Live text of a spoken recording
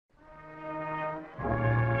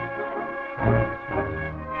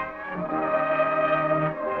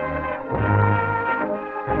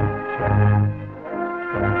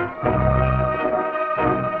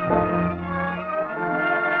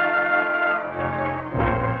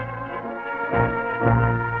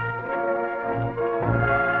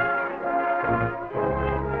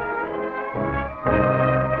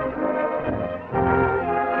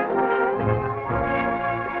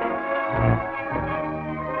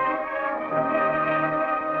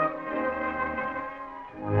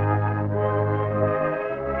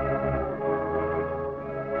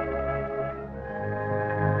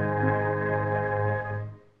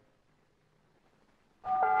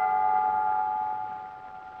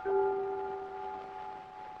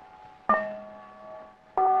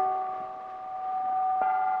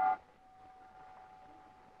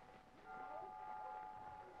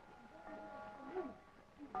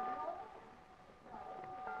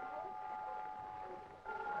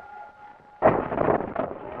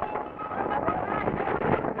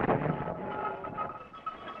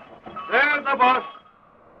the boss.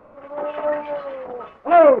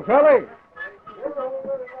 Hello, Charlie.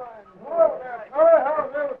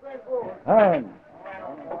 How's everything going? Fine.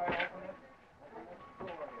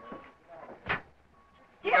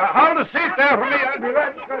 Hold a seat there for me. I'll be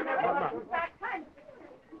right back.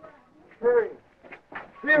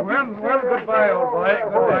 Well, goodbye, old boy.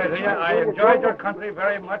 Goodbye to you. I enjoyed your country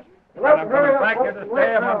very much. And I'm coming back here to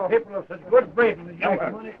stay among people of such good breeding as you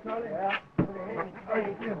are.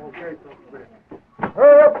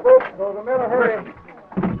 Hurry up, folks. There's a minute hurry.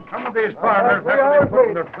 Some of these farmers have to be put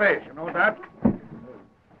in their place, you know that?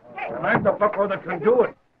 And I'm the bucko that can do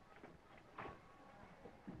it.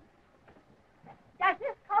 Does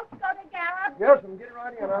this coach go to Garrett? Yes, I'm getting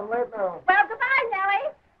right in. I'm late now. Well, goodbye,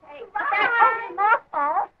 Nellie. Hey, put that coat in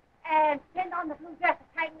mothballs and pinned on the blue dress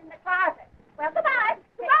that's hanging in the closet. Well, goodbye.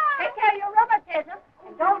 Goodbye. Take care of your rheumatism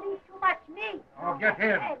and don't eat too much meat. Oh, get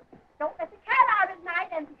in. Hey, don't let the cat out at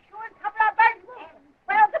night and be sure and cover up Burgess.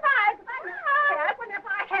 Well, goodbye. Goodbye. Hey, I wonder if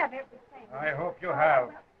I have everything. I hope you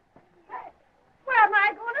have. Where am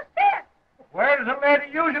I going to sit? Where does a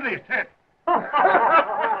lady usually sit? I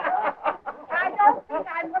don't think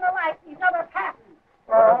I'm going to like these other patterns.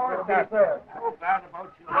 Oh, that's it. So bad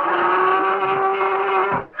about you.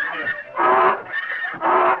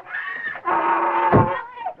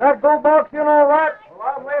 That go box in all right?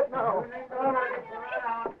 Well, I'm late now.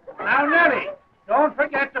 Now, Nellie, don't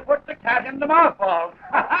forget to put the cat in the mothballs.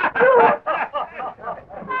 Goodbye,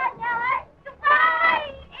 Nellie. Goodbye,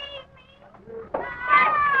 Amy.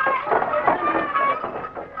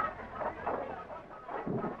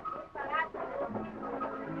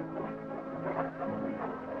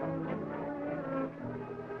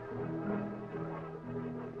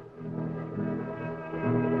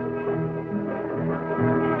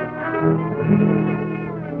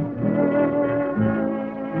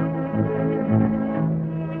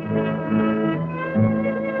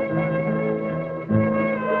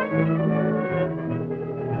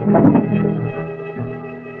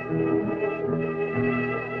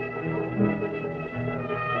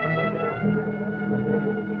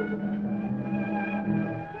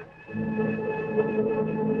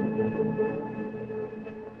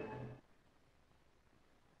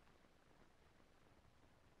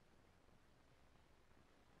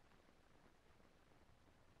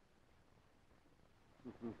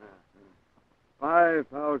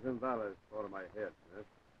 $5,000 for my head, huh?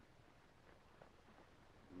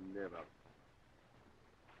 Never.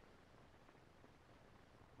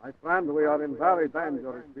 My friend, we are in very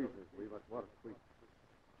dangerous business. We must work quick.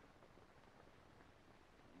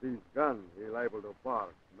 This gun he liable to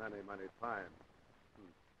bark many, many times.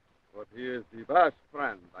 But he is the best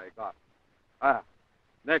friend I got. Ah,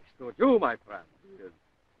 next to you, my friend, he is.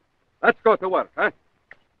 Let's go to work, huh?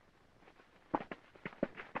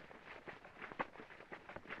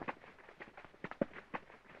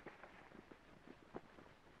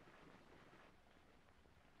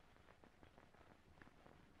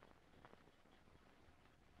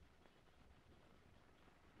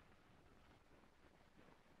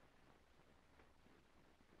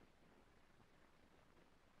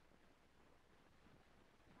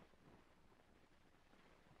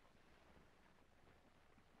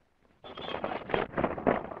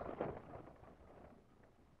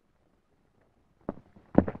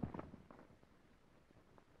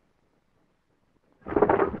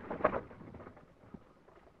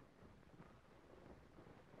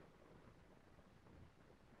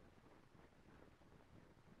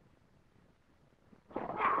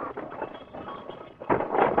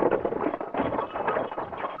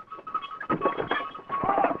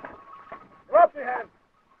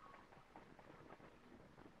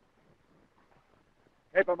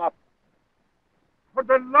 Keep him up. For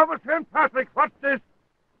the love of St. Patrick, what's this?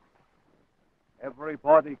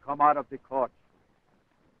 Everybody come out of the court.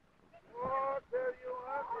 Oh, there you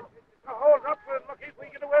are. Hold up and look if we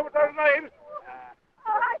get away with our lives.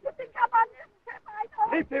 Oh, I should think I'm on this trip. I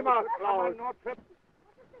know. Keep him out, Come Lowe. on, no trip.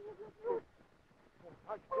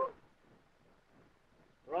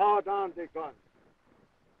 Draw down the gun.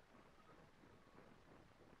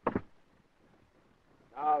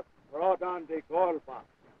 Now throw down the goal box.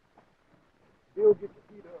 He'll get your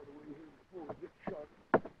feet out of the way here before we get shot.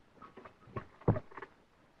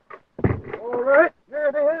 All right, here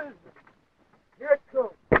it is. Here it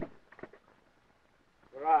comes.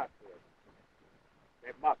 Gracias.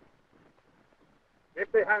 Keep him up. Keep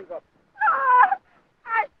the hands up. Oh,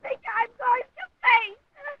 I think I'm going to faint.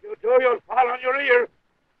 You do, you'll fall on your ear.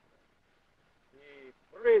 The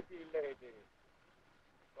pretty lady.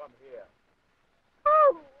 Come here.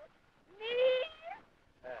 Oh, me?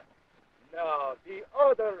 No, the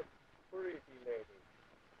other pretty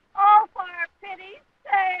pity's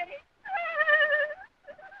sake.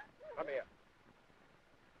 Come here.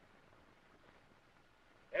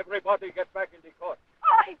 Everybody get back in the court.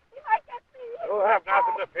 Oh, he might get me. You have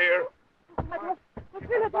nothing to fear.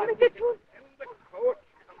 Philip, let me get you. In the coach.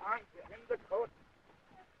 Come on, get in the coach.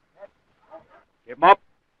 Give him up.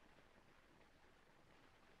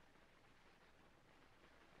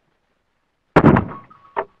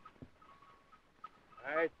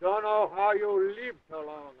 I don't know how you live so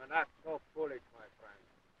long and act so foolish, my friend.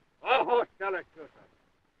 Oh, who shall I shoot him?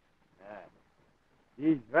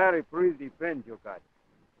 He's very pretty friend you got.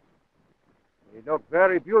 He look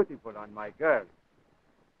very beautiful on my girl.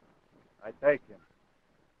 I take him.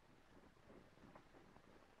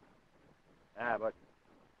 But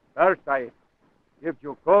first I give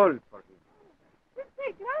you gold for him.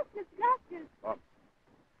 Gracias. Come.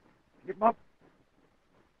 Keep him up.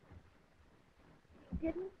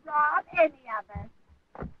 Didn't rob any of us.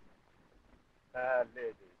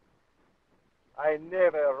 Lady, I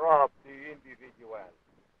never robbed the individual.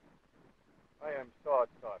 I am so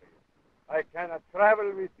sorry. I cannot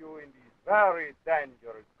travel with you in this very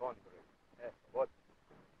dangerous country. But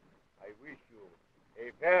I wish you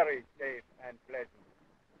a very safe and pleasant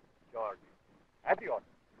journey. Adios.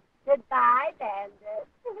 Goodbye, bandit.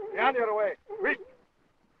 Be on your way. Quick.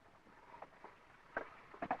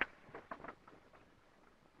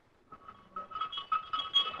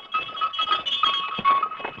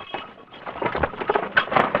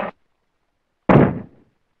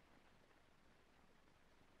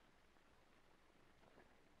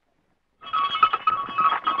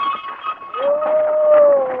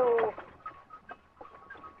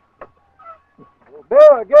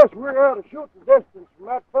 Well, I guess we're out of shooting distance from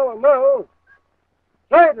that fellow now.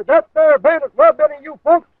 Say, did that there bandit rob any of you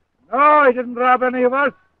folks? No, he didn't rob any of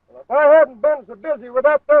us. Well, if I hadn't been so busy with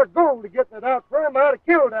that there gold to getting it out for him, I'd have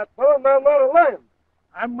killed that fellow and I'm not a lamb.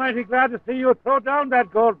 I'm mighty glad to see you throw down that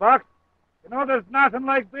gold box. You know, there's nothing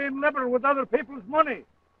like being liberal with other people's money.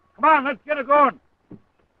 Come on, let's get it going.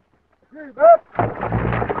 Here you bet.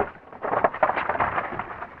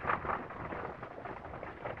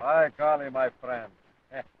 By golly, my friend.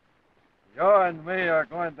 You and me are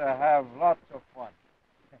going to have lots of fun.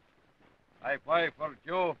 I buy for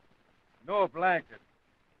you no blanket,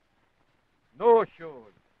 no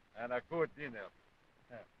shoes, and a good dinner.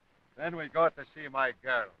 Then we go to see my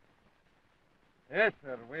girl. Yes,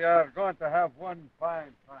 sir, we are going to have one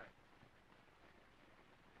fine time.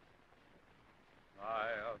 I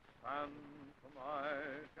have sent my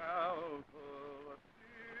gal to the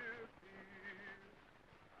city,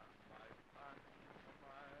 and my son to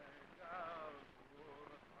my gal to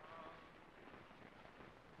the town.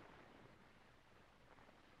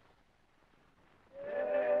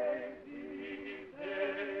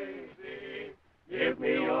 Daisy, give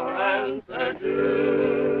me your answer,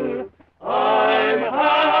 do. I'm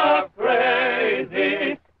half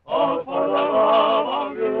crazy, all for the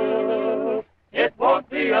love of you. It won't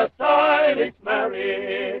be a stylish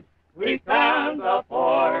marriage we can't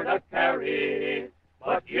afford to carry,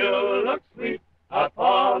 but you look sweet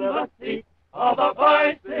upon the seat of a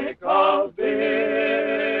bicycle bill.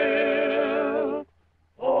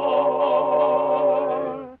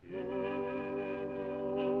 For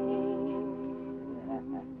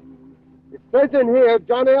It says in here,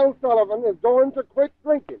 John L. Sullivan is going to quit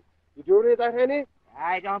drinking. Did you read that, Henny?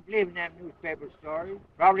 I don't believe in them newspaper stories.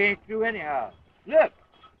 Probably ain't true anyhow. Look,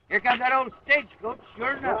 here comes that old stagecoach,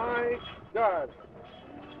 sure enough. My God.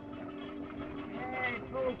 Hey,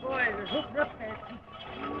 poor boy, they're hooked up there.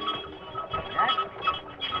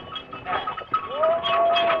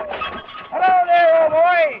 Hello there, old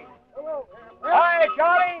boy. Hello. Hi,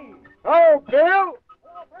 Charlie. Oh, Bill.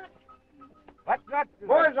 What's that?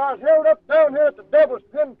 Boys, I was held up down here at the Devil's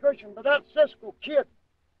Pincushion by that Cisco Kid.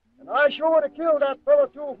 And I sure would have killed that fellow,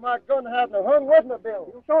 too, if my gun hadn't hung, wouldn't it, Bill?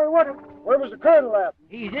 You sure would have. Where was the colonel at?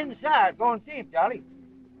 He's inside. Go and see him, Charlie.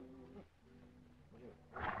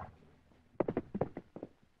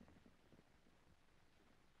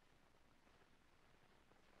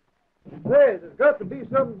 Say, there's got to be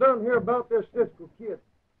something done here about this Cisco Kid.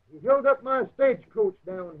 He held up my stagecoach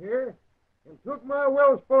down here and took my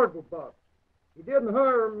Wells Fargo box. He didn't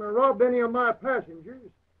harm or rob any of my passengers,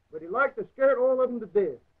 but he liked to scare all of them to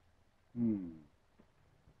death.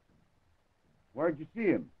 Where'd you see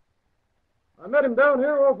him? I met him down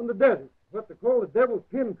here off in the desert, what they call the Devil's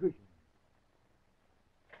Pincushion.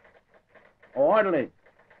 Oh, orderly.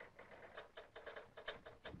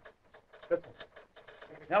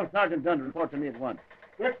 Tell Sergeant Dunn to report to me at once.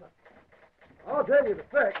 Yes, sir. I'll tell you the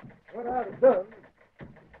fact, what I'd have done.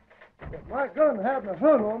 If my gun hadn't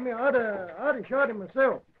hung on me, I'd have shot him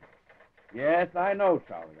myself. Yes, I know,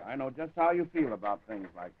 Charlie. I know just how you feel about things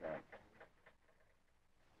like that.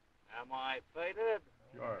 Am I faded?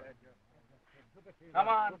 Sure. Come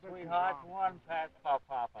on, sweetheart. One pass for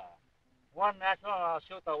Papa. One natural, I'll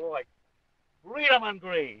shoot the white. Read 'em and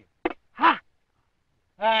grieve. Ha!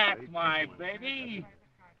 That's my baby.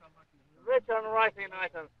 Rich and ricey,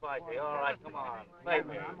 nice and spicy. All right, come on.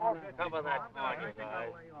 Baby, cover that corner, you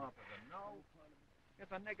guys.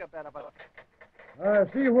 It's a nigger better, but... I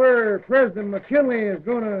see where President McKinley is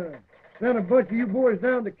going to send a bunch of you boys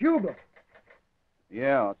down to Cuba.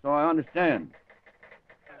 Yeah, so I understand.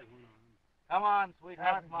 Come on,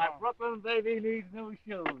 sweetheart. My Brooklyn baby needs new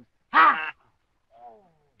shoes. Ha!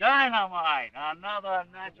 Dynamite. Another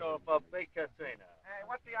natural for big casino. Hey,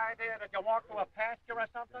 what's the idea? Did you walk to a pasture or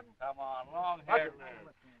something? Come on, long-haired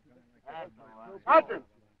Liz. Sergeant!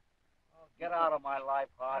 Get out of my life,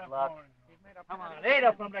 hard luck. Come on,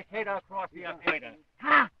 Ada from Decatur across the equator.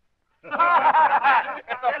 Ha!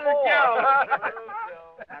 It's a fool.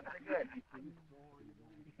 That's good.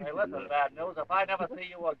 Hey, listen, bad news. If I never see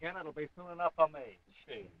you again, it'll be soon enough for me.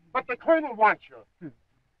 Gee. But the colonel wants you.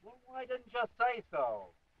 Well, why didn't you say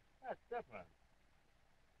so? That's different.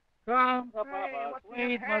 Come to Papa,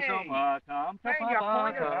 sweet Mazuma. Come to Hey, your Papa,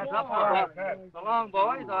 point is come to four. Papa. So long,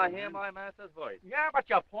 boys. I hear my master's voice. Yeah, but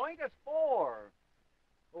your point is 4.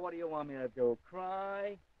 Well, what do you want me to do?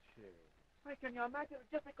 Cry? Gee. Hey, can you imagine?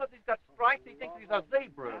 Just because he's got stripes, he thinks he's a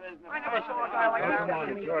zebra. I never saw a guy like that.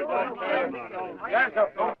 Yes,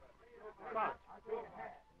 of course.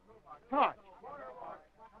 Sarge,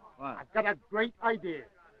 What? I've got a great idea.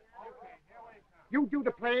 You do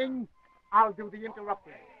the playing, I'll do the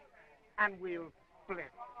interrupting. And we'll split.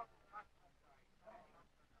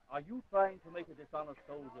 Are you trying to make a dishonest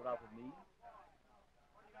soldier out of me?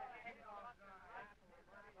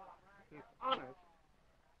 He's honest.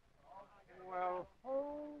 Well,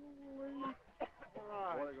 holy...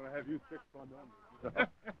 Well, they're going to have you fixed on them.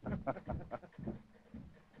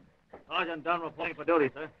 Sergeant Dunn reporting for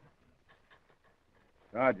duty, sir.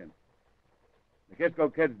 Sergeant, the Cisco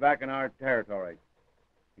Kid's back in our territory.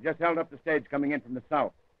 He just held up the stage coming in from the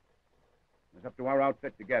south. It's up to our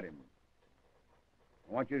outfit to get him.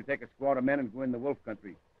 I want you to take a squad of men and go in the wolf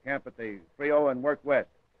country. Camp at the Frio and work west.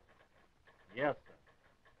 Yes,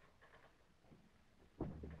 sir.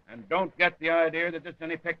 And don't get the idea that this is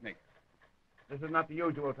any picnic. This is not the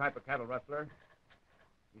usual type of cattle rustler.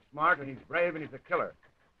 He's smart and he's brave and he's a killer.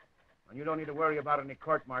 And you don't need to worry about any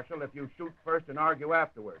court-martial if you shoot first and argue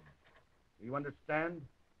afterward. Do you understand?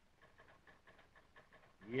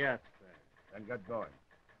 Yes, sir. Then get going.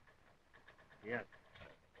 Yes.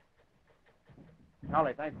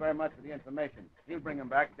 Charlie, thanks very much for the information. He'll bring him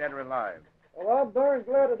back dead or alive. Well, I'm darn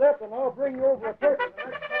glad of that, and I'll bring you over a turkey the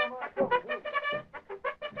next time I come.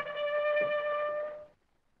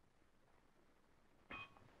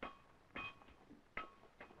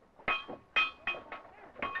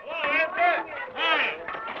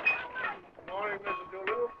 Morning, Mr.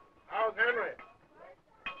 Doolittle. How's Henry?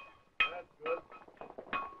 That's good.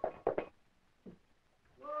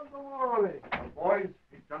 Good morning. Boys,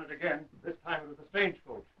 he's done it again. This time it was the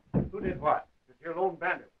stagecoach. Who did what? This here lone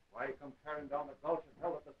bandit. Why, he come carrying down the gulch and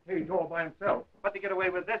held up the stage all by himself. What did he get away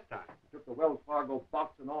with this time? He took the Wells Fargo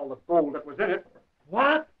box and all the gold that was in it.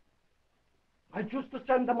 What? I used to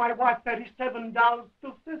send to my wife $37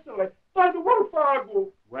 to Sicily by the Wells Fargo.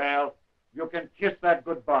 Well, you can kiss that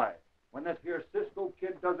goodbye. When this here Cisco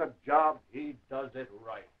kid does a job, he does it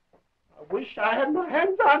right. I wish I had my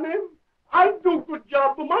hands on him. I'd do a good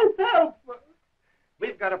job for myself.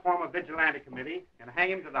 We've got to form a vigilante committee and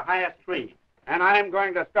hang him to the highest tree. And I'm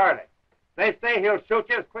going to start it. They say he'll shoot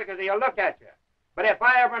you as quick as he'll look at you. But if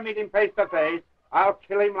I ever meet him face to face, I'll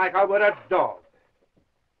kill him like I would a dog.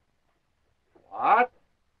 What?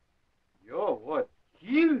 You would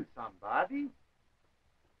kill somebody?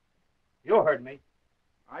 You heard me.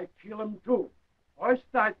 I kill him too. First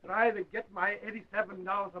I try to get my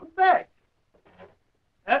 $87 back.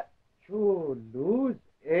 You lose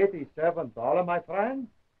 $87, my friend?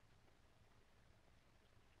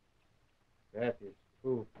 That is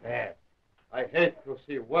too bad. I hate to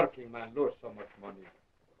see working man lose so much money.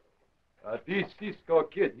 This Cisco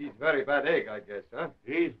Kid, he's very bad egg, I guess, huh?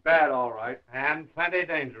 He's bad, all right, and plenty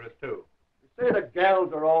dangerous, too. You say the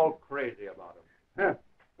gals are all crazy about him. Huh.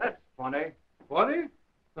 That's funny. Funny?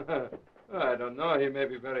 I don't know. He may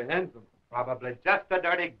be very handsome. Probably just a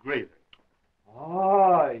dirty greaser.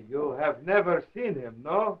 Ah, you have never seen him,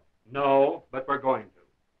 no? No, but we're going to.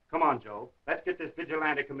 Come on, Joe. Let's get this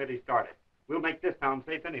vigilante committee started. We'll make this town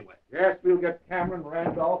safe anyway. Yes, we'll get Cameron,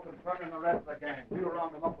 Randolph, and Fern and the rest of the gang. We'll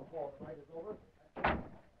round them up before the night is over.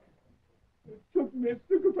 It took me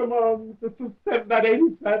 6 months to set that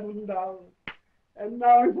 $87. And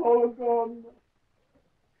now it's all gone.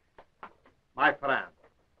 My friend,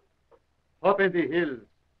 up in the hills,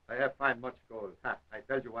 I have find much gold. Ha, I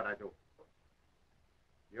tell you what I do.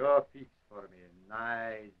 You fix for me a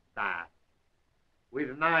nice bath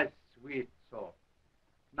with nice sweet soap,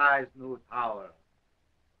 nice new towel.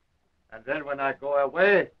 And then when I go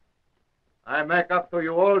away, I make up to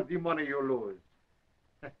you all the money you lose.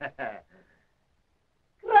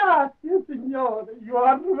 Gracias, signore. You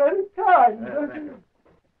are very kind. Thank you.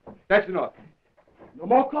 That's enough. No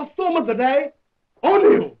more customers today.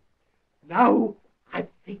 Only you. Now I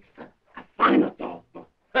fix a finer dog.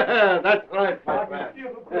 That's right, my friend.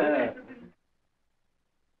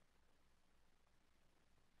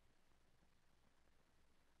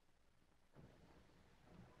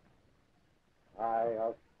 I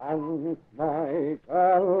have sent my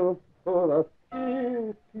girl to the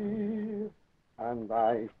city, and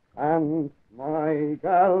I sent my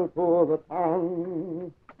girl to the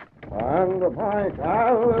town, and my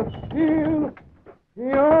girl is still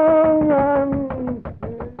young and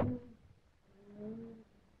free.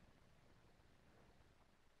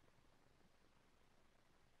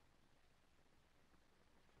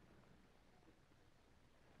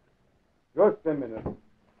 Just a minute.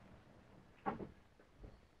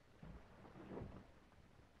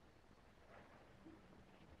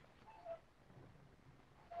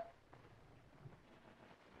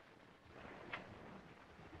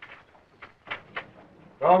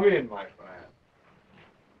 Come in, my friend.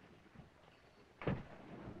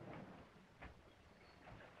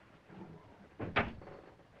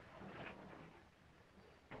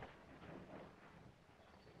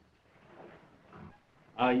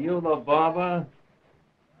 Are you the barber?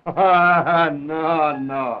 No,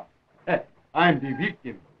 no. I'm the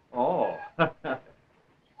victim. Oh.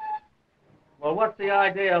 Well, what's the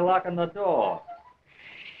idea of locking the door?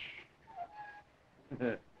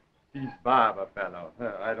 This barber fellow,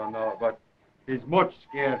 I don't know, but he's much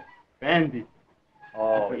scared bandit.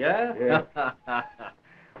 Oh, yeah? Yeah.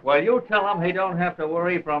 Well, you tell him he don't have to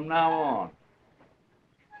worry from now on.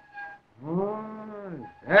 Oh,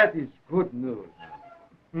 that is good news.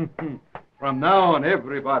 From now on,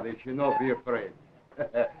 everybody should not be afraid.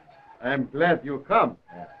 I'm glad you come.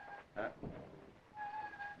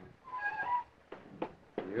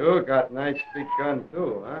 You got nice big gun,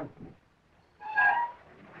 too, huh?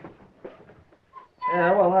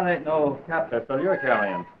 Yeah, well, that ain't no cap pistol you're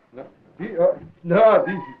carrying. No,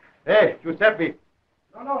 this is... Hey, Giuseppe.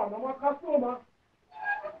 No more customer.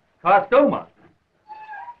 Costumer?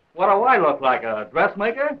 What do I look like, a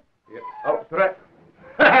dressmaker? Yeah. Oh,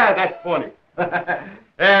 that's funny.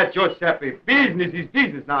 Giuseppe, business is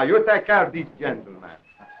business now. You take care of this gentleman.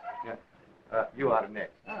 Yeah. You are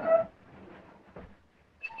next.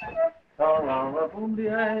 Thank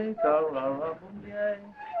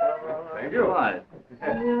you.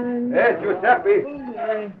 Hey, Giuseppe.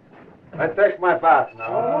 I take my bath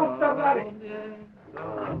now.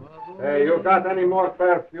 Hey, you got any more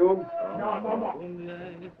perfume? No.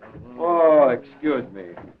 Oh, excuse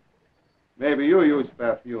me. Maybe you use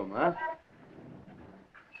perfume, huh?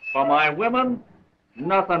 For my women,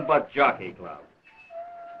 nothing but jockey club.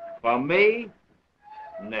 For me,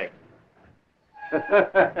 Nick.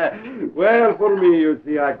 Well, for me, you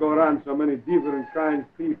see, I go around so many different kinds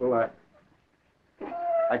of people,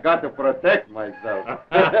 I got to protect myself.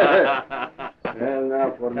 Well,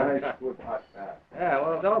 now for nice good hot bath. Yeah,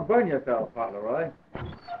 well, don't burn yourself, Fauntleroy.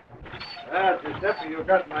 Giuseppe, you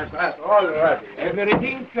got my bath all ready.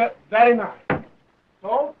 Everything very nice.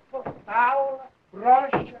 Soap, towel,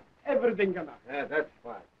 brush, everything enough. Yeah, that's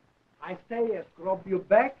fine. I say, scrub your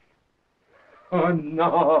back. Oh,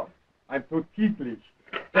 no. I'm too ticklish.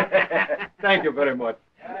 Thank you very much.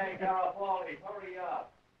 Hey, Garibaldi, hurry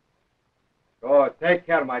up. Oh, take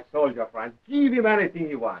care, my soldier friend. Give him anything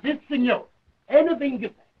he wants. Yes, senor. Anything you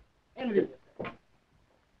say. Anything you say.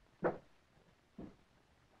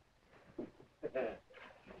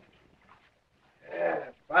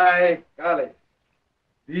 By golly,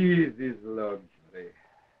 this is luxury.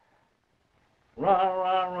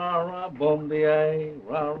 Ra, boom the a,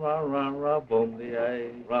 ra, boom the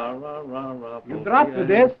a, ra, boom. You dropped to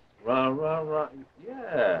this? Ra.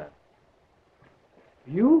 Yeah.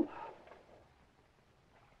 You?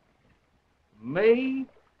 Me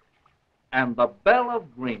and the Belle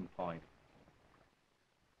of Greenpoint.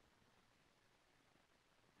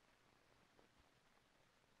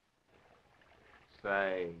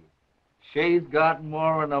 Say, she's got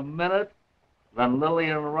more in a minute than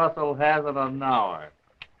Lillian Russell has in an hour.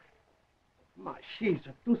 My, she's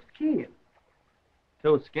a two skin.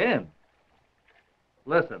 Two skin?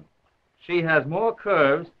 Listen, she has more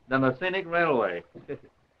curves than the scenic railway.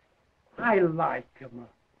 I like 'em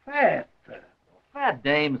fat. Fat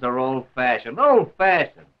dames are old-fashioned.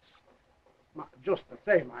 Old-fashioned. Just the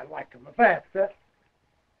same, I like 'em fat.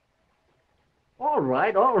 All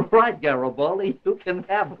right, Garibaldi. You can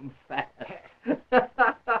have them fat.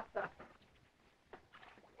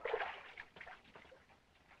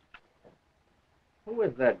 Who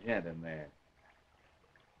is that gent in there?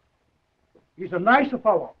 He's a nice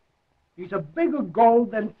fellow. He's a bigger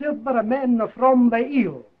gold than silver men from the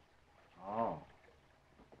hills. Oh.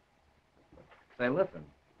 Say, listen.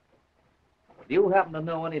 Do you happen to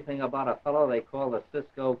know anything about a fellow they call the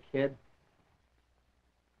Cisco Kid?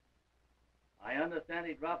 I understand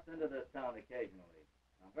he drops into this town occasionally.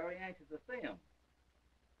 I'm very anxious to see him.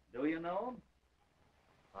 Do you know him?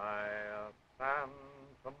 I stand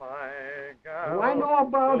to my gal. Well, I know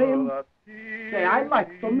about him. Say, I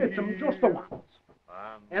like to miss him just once.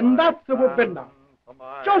 And that's the winner.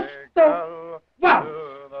 Just the once.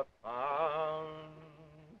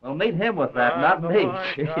 Well, meet him with that, not me.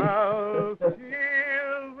 Say,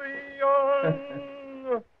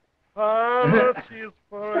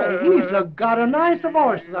 he's got a nice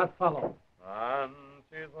voice, that fellow. And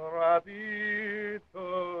she's ready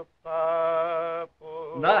to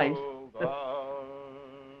settle Nice. down.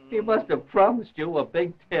 He must have promised you a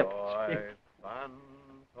big tip. So I stand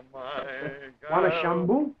to my Want a gal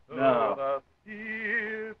shampoo? to No. the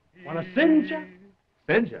city. Want a singe?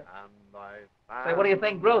 Singe? And I Say, what do you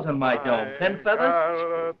think grows in my dome? Pin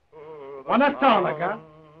feathers? Want a tonica?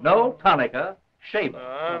 No, tonica. Shaver.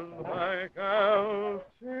 And my gal,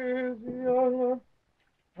 she's young,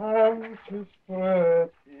 and she's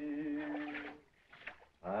pretty,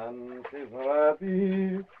 and she's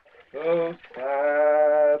ready to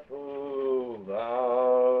settle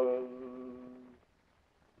down.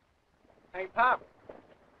 Hey, Pop,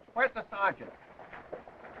 where's the sergeant?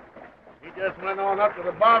 He just went on up to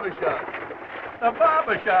the barber shop. The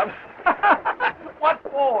barber shop? What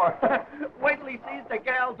for? Wait till he sees the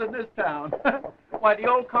gals in this town. Why, the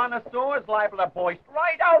old connoisseur is liable to burst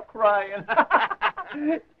right out crying.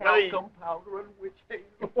 Talcum powder and witch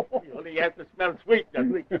hazel. You only have to smell sweet,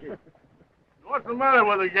 doesn't he? What's the matter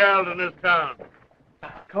with the gals in this town?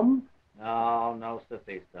 Come. No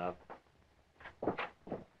sissy stuff.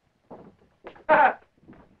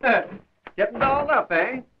 Getting dolled up,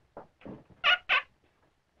 eh?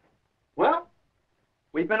 Well,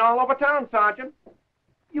 we've been all over town, Sergeant.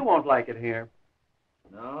 You won't like it here.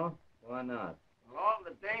 No? Why not? Well, all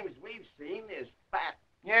the dames we've seen is fat.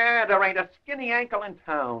 Yeah, there ain't a skinny ankle in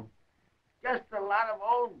town. Just a lot of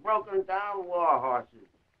old broken-down war horses.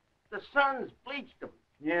 The sun's bleached them.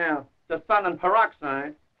 Yeah, the sun and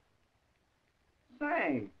peroxide.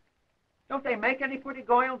 Say, don't they make any pretty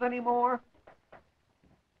goils anymore?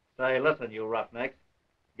 Say, listen, you roughnecks.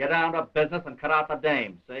 Get down to business and cut out the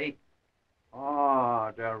dames, see?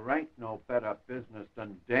 Oh, there ain't no better business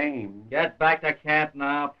than dames. Get back to camp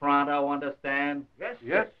now, pronto, understand? Yes,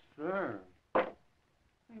 sir. Hey,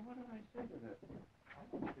 what did I say to this?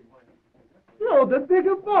 You're the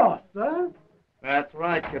bigger boss, huh? That's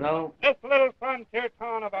right, kiddo. This little frontier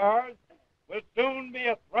town of ours will soon be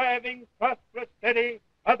a thriving, prosperous city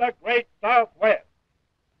of the great Southwest.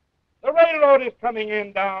 The railroad is coming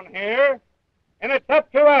in down here, and it's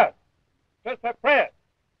up to us to suppress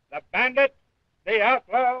the bandit, the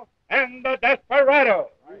outlaw, and the desperado.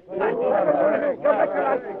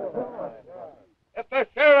 If the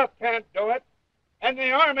sheriff can't do it, and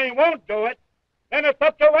the army won't do it, then it's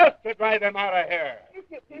up to us to drive him out of here.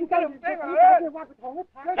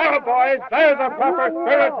 Now, boys, there's a proper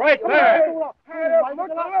spirit right there.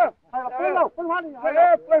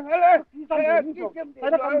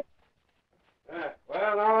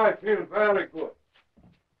 Well, now I feel very good.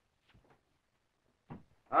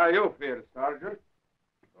 How you feel, Sergeant?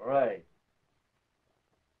 Right.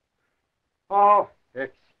 Oh,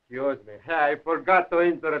 excuse me. I forgot to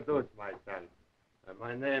introduce myself.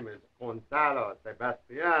 My name is Gonzalo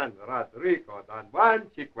Sebastian Rodrigo Don Juan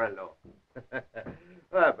Chicuelo.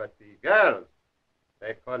 But the girls,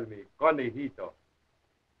 they call me Conejito.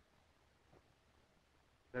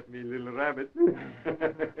 That me little rabbit.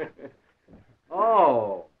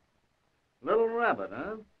 Oh, little rabbit,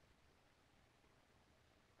 huh?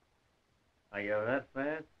 Are you that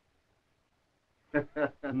fast?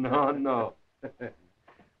 No.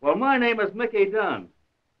 Well, my name is Mickey Dunn,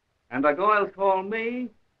 and the girls call me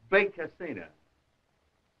Big Casino.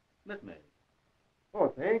 Meet me. Oh,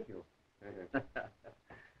 thank you.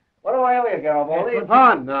 What do I owe you, Garibaldi?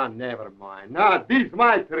 Oh, no, never mind. No, this is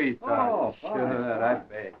my treat. Oh, sure, I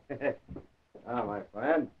pay. My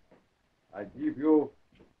friend, I give you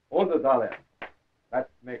 $100. That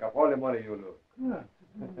make up all the money you lose.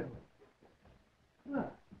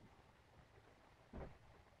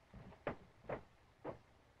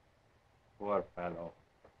 Poor fellow.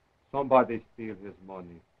 Somebody steal his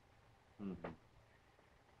money.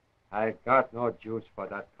 I got no juice for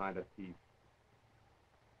that kind of thief.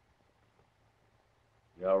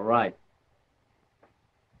 You're right.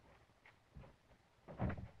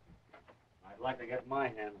 I'd like to get my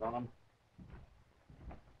hands on him.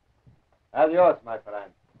 Adios, my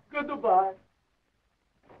friend. Goodbye.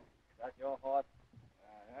 That your horse?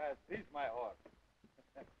 Yes, he's my horse.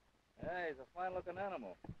 Yeah, he's a fine-looking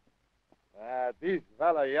animal. This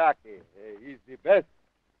Valayaki, he's the best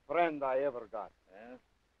friend I ever got. Yes?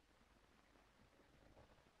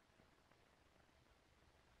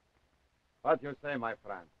 What you say, my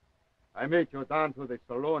friend? I meet you down to the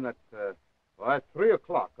saloon at 3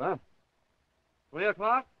 o'clock, huh? 3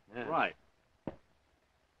 o'clock? Yeah. Right.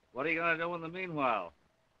 What are you going to do in the meanwhile?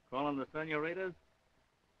 Call them the senoritas?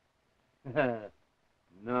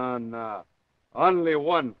 No. Only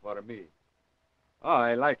one for me. Oh,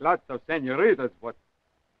 I like lots of senoritas, but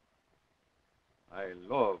I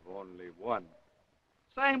love only one.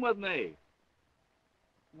 Same with me.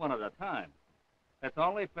 One at a time. It's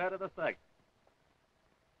only fair to the sex.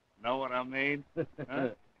 Know what I mean? Huh?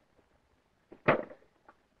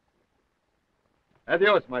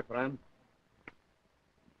 Adios, my friend.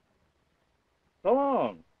 So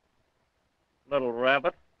long, little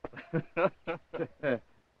rabbit.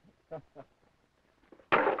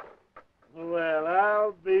 Well,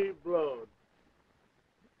 I'll be blowed.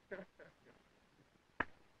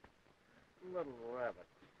 Little rabbit.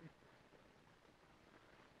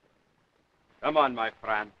 Come on, my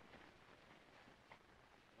friend.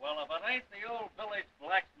 Well, if it ain't the old village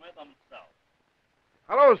blacksmith himself.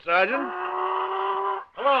 Hello, Sergeant.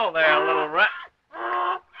 Hello there, little rat.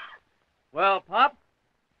 Well, Pop,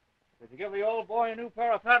 did you give the old boy a new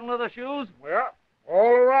pair of patent leather shoes? Yeah,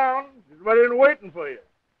 all around. He's ready and waiting for you.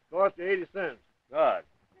 Cost you 80 cents. Good.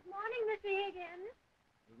 Good morning, Mr. Higgins.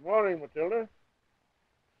 Good morning, Matilda.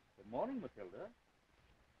 Good morning, Matilda.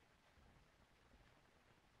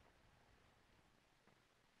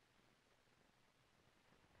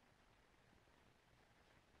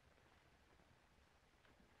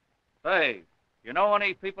 Say, you know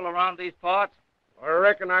any people around these parts? I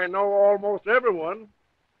reckon I know almost everyone.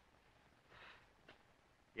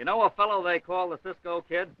 You know a fellow they call the Cisco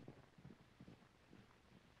Kid?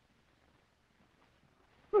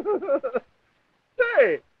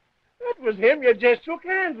 Say, that was him you just shook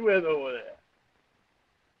hands with over there.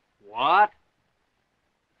 What?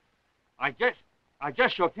 I just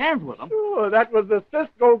shook hands with him. Oh, that was the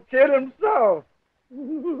Cisco Kid himself.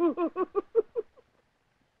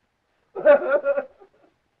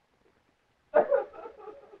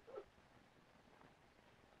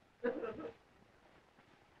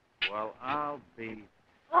 Well, I'll be...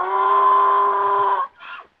 Shut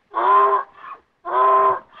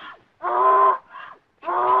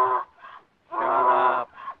up,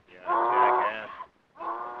 you jackass.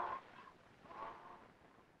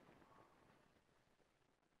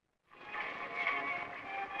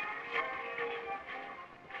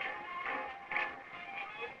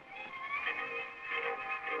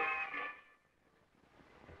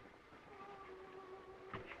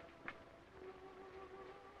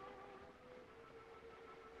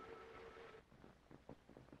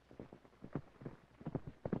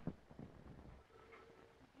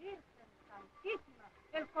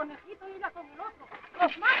 El conejito iba con el otro.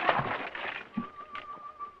 ¡Los mata!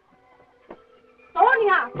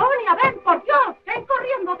 ¡Tonia, ven, por Dios! ¡Ven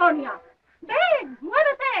corriendo, Tonia! ¡Ven,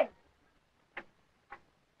 muévete!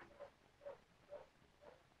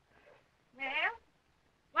 Well,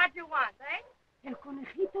 what do you want, eh? El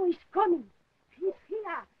conejito is coming. He's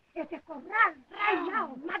here. At the corral right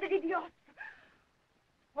now. Madre de Dios.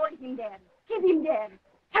 Hold him there. Keep him there.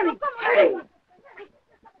 Hurry, hurry!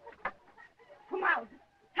 Come out.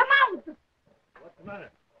 Come out! What's the matter?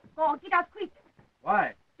 Oh, get out quick.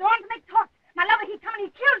 Why? Don't make talk. My lover, he come and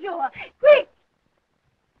he kills you. Quick!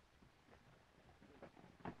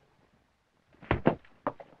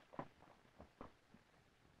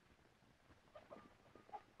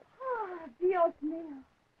 Oh, Dios mío.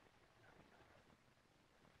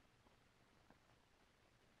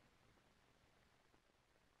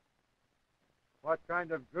 What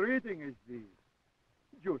kind of greeting is this?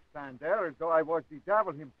 You stand there as though I was the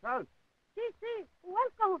devil himself. Sí.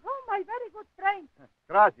 Welcome home, my very good friend.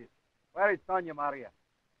 Gracias. Where is Tonya Maria?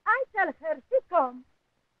 I tell her she come.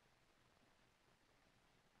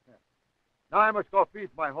 Now I must go feed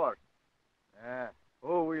my horse.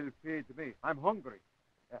 Who will feed me? I'm hungry.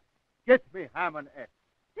 Get me ham and eggs.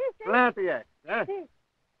 Si, si. Plenty eggs, eh? Si.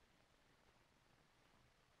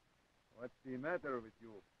 What's the matter with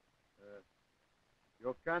you?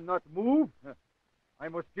 You cannot move? I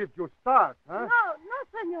must give you start, huh? No, no,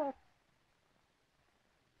 senor.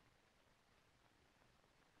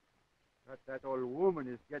 That old woman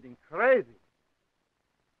is getting crazy.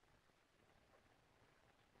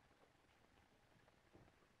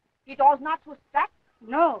 He does not suspect?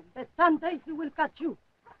 No, but someday he will catch you.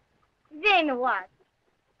 Then what?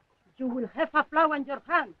 You will have a flower in your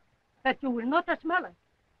hand, but you will not smell it.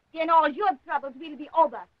 Then all your troubles will be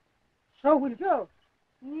over. So will yours.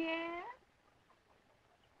 Yeah?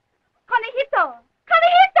 Conejito!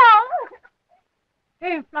 Conejito!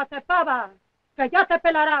 Inflate, pava, que ya te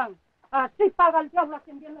pelarán. Así paga el diablo a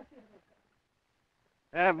quien bien le sirve.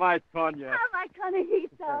 My Tonya. Oh, my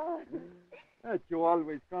conejito. You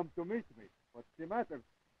always come to meet me. What's the matter?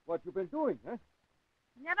 What you been doing, huh?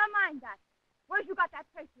 Never mind that. Where's you got that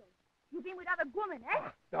perfume? You been with other women,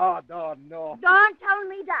 eh? No. Don't tell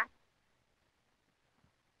me that.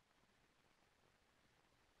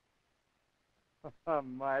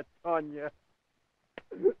 My Tonya.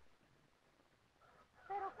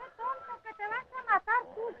 Pero qué tonto que te vas a matar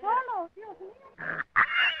tú solo, Dios mío.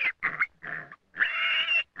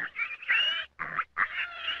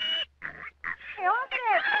 ¡Qué hombre!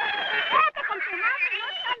 ¡Vete con tu madre! ¡No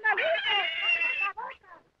escandalices! ¡Cállate la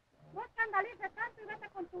boca! ¡No escandalices tanto y vete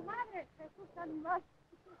con tu madre! ¡Jesús animal!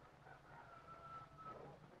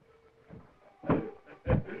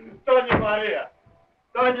 Tonya Maria.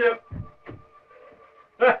 Tonya.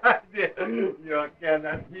 You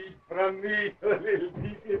cannot eat from me, you little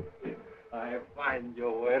deacon. I find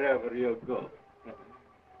you wherever you go.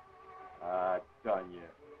 Tonya,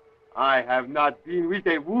 I have not been with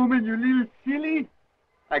a woman, you little silly.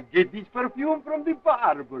 I get this perfume from the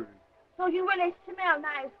barber. So you really smell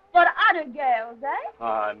nice for other girls, eh?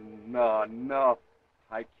 No.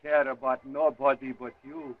 I care about nobody but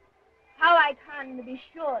you. How I can be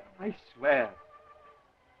sure? I swear.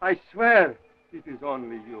 It is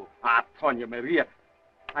only you. Tonya Maria,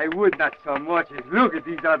 I would not so much as look at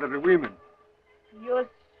these other women. You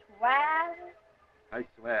swear? I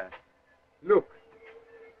swear. Look,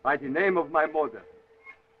 by the name of my mother.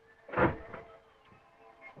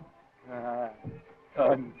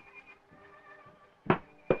 Tonya.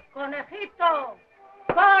 Conejito!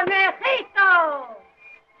 Conejito!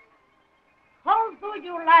 How do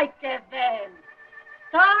you like it then?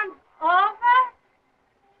 Turn over?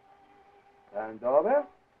 Stand over?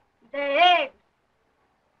 The eggs.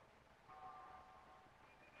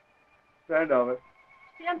 Stand over.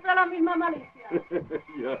 Siempre la misma malicia.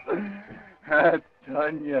 Yeah.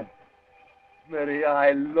 Tonya. Maria,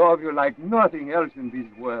 I love you like nothing else in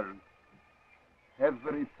this world.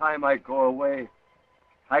 Every time I go away,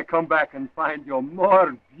 I come back and find you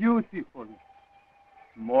more beautiful,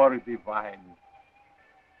 more divine.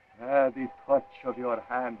 The touch of your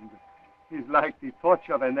hand is like the touch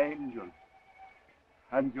of an angel.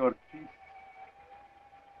 And your kiss.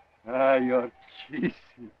 Your kiss.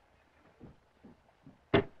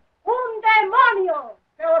 ¡Un demonio!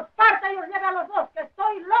 Que os parte y os lleve a los dos, que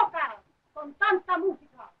estoy loca con tanta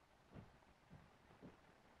música.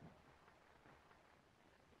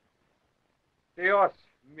 Dios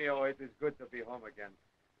mío, it is good to be home again.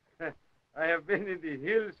 I have been in the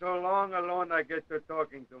hills so long alone I get to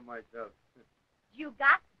talking to myself. You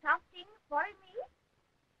got something for me?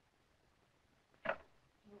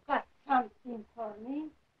 You got something for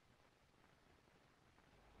me?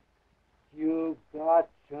 You got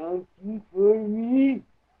something for me?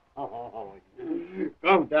 Oh,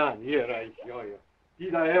 come down here, I show you.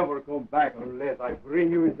 Did I ever come back unless I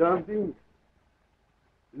bring you something?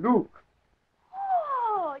 Look.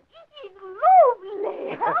 Oh, it is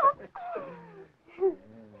lovely.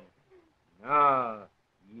 No,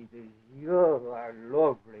 it is you are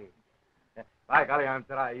lovely. By golly, I'm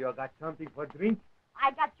trying. You got something for drink?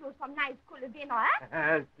 I got you some nice cool vino,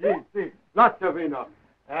 eh? See. Lots of vino.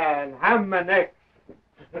 And ham and eggs.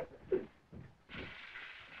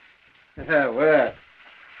 Well,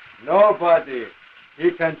 nobody.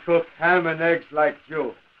 He can cook ham and eggs like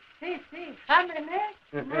you. See, ham and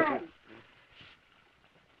eggs? Nice.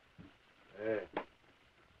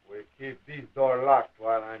 We keep this door locked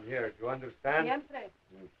while I'm here. Do you understand? Siempre.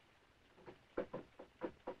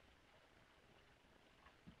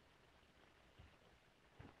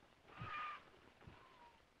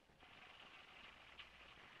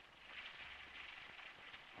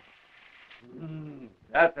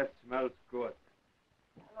 That smells good.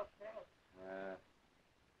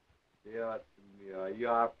 Dios mío, you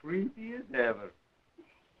are pretty as ever.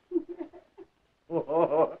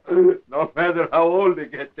 No matter how old they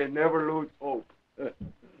get, they never lose hope.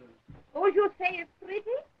 Oh, you say it's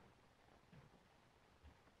pretty?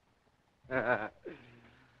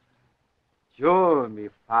 Joe, mi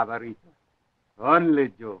favorito.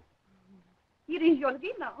 Only Joe. Here is your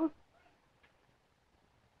vino.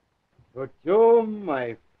 So Joe,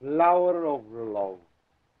 my flower of love.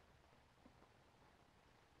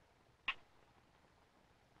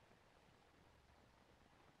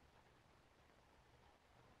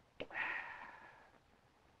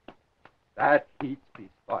 That heats the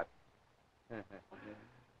spot.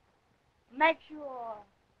 Make sure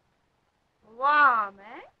warm,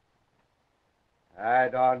 eh? I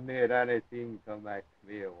don't need anything to make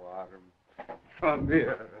me warm. Come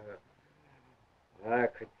here. I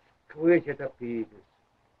could squish it to pieces.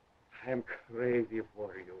 I'm crazy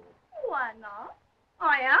for you. Why not?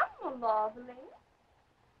 I am lovely.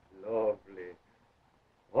 Lovely.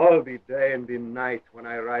 All the day and the night when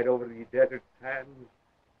I ride over the desert sands,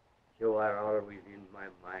 you are always in my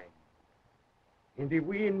mind. In the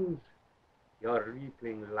winds, your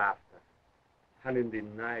rippling laughter. And in the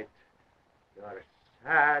night, your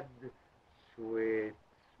sad, sweet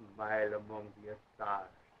smile among the stars.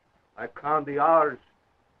 I count the hours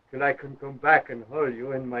till I can come back and hold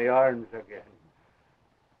you in my arms again.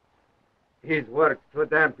 These words so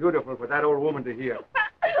damn beautiful for that old woman to hear.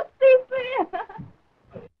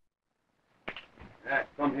 Yeah,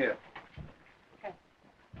 come here.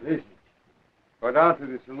 Listen. Go down to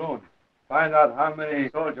the saloon. Find out how many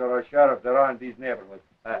soldiers or sheriffs there are in these neighborhoods.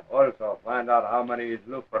 Also, find out how many is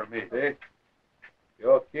look for me, see?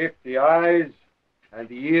 You keep the eyes and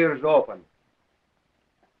the ears open,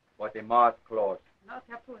 but the mouth closed. No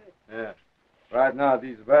te apures. Yeah. Right now,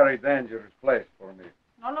 this is a very dangerous place for me.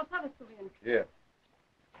 No lo sabes tú bien. Here.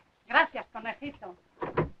 Gracias, conejito.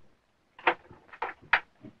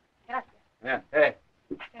 Gracias. Yeah. Hey.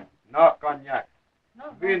 No cognac.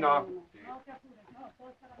 No, Vino. No te apures. No,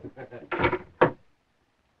 todo estará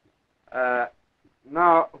bien.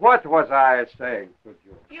 Now, what was I saying to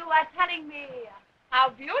you? You are telling me how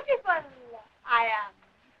beautiful I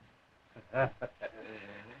am.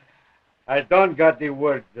 I don't got the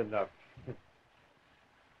words enough.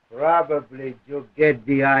 Probably you get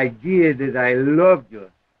the idea that I love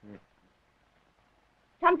you.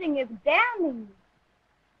 Something is burning.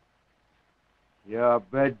 You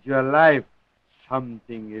bet your life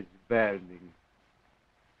something is burning.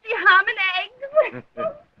 The ham and eggs.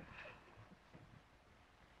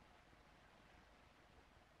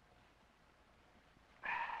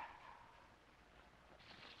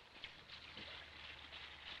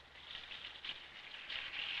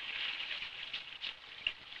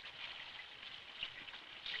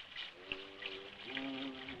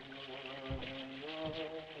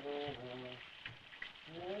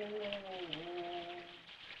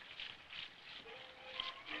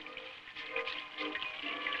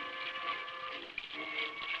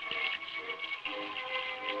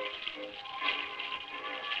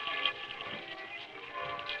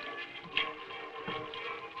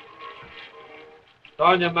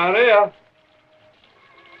 Doña Maria.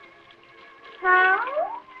 How?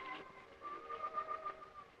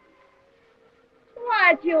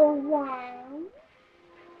 What you want?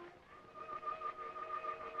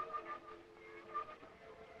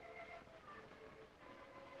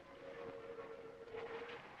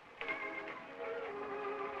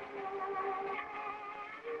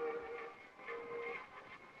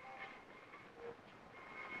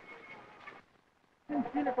 Un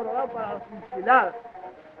chile colorado para las enchiladas.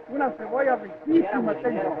 Una cebolla riquísima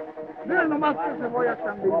tengo. Miren nomás qué cebolla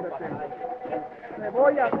tan linda tengo.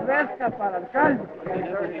 Cebolla fresca para el caldo.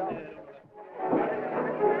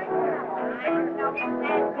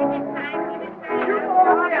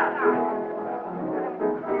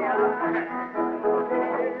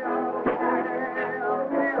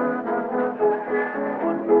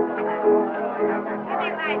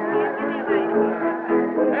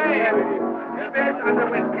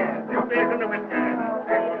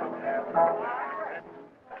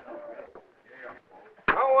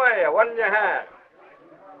 How are you? What'll you have?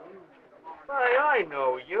 Why, I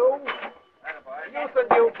know you. You said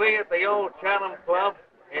you'd be at the old Chatham Club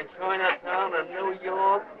in Chinatown in New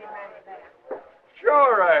York.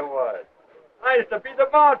 Sure I was. I used to be the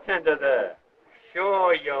bartender there.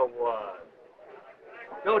 Sure you was.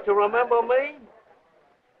 Don't you remember me?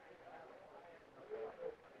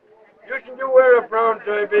 Didn't you wear a brown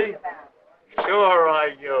derby? Sure I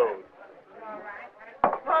used.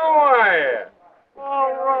 How are you?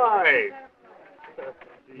 All right.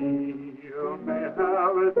 You may have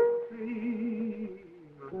a dream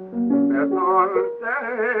that all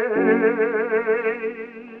day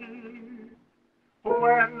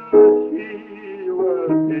when she was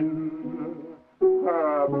in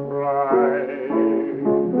her prime.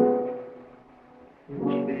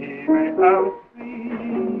 She may have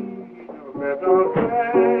seen a better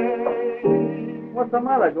day. What's the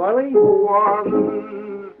matter, Goily? Once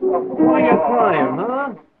Why are you crying, huh?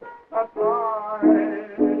 a time.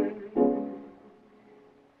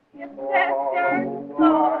 It's that darn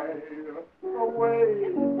song. Away.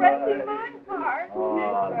 It's breaking my heart. Oh,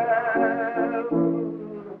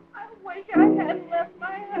 I wish I hadn't left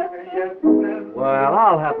my husband. well,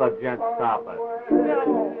 I'll have the gent stop it. No,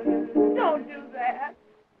 don't do that.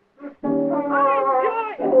 I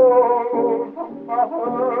enjoy it.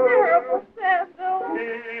 Terrible sad though,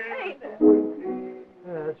 ain't it?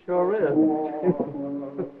 Yeah, it sure is.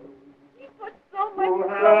 He put so much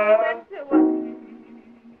soul into it.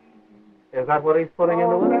 Is that what he's putting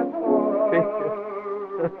into it?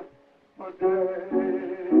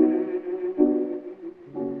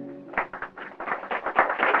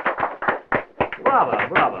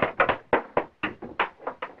 Bravo.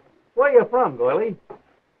 Where you from, Goily?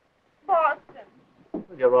 Boston, Well,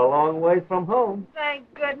 you're a long ways from home.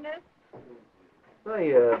 thank goodness. Say,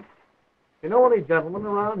 you know any gentlemen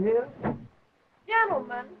around here?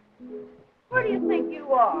 Gentlemen, who do you think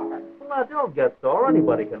you are? Well, now, don't get sore.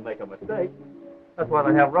 Anybody can make a mistake. That's why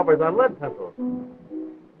they have rubbers on lead pencils.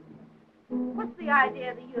 What's the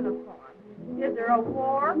idea of the uniform? Is there a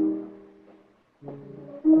war?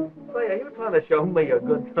 Say, are you trying to show me a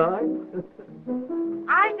good time?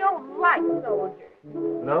 I don't like soldiers,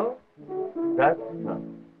 No? That's not.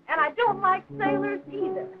 and I don't like sailors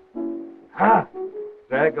either. Ha!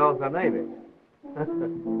 There goes the Navy.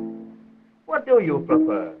 What do you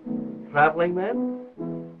prefer? Traveling men?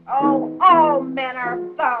 Oh, all men are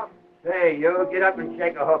thumbs. Hey, you get up and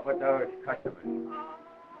shake a hoof with those customers.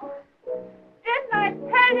 Oh, didn't I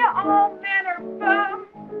tell you all men are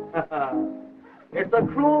thumbs? It's a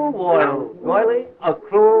cruel world, Goily. A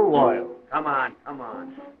cruel world. Come on.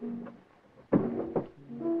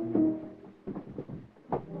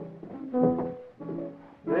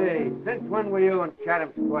 Hey, since when were you in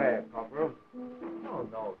Chatham Square, Corporal? Oh,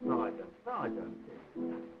 no, Sergeant.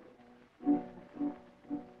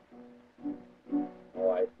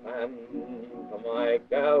 Oh, I stand to my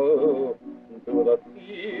gal to the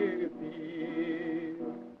city,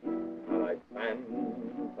 and I stand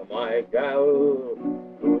to my gal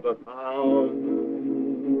to the town,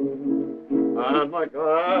 and my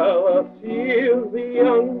gal, she's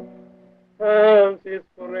young, and she's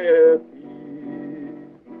pretty,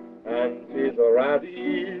 and she's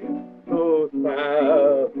ready to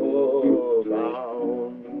settle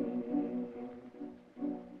down.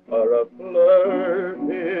 For a flirt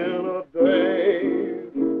in a day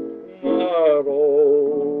are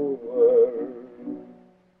over,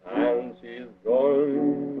 and she's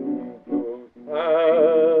going to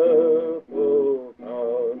settle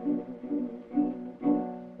down.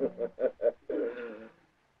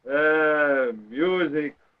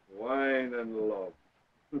 Music, wine, and love.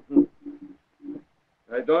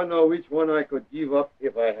 I don't know which one I could give up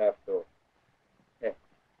if I have to.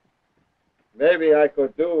 Maybe I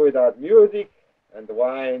could do without music and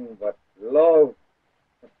wine, but love,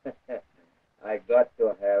 I got to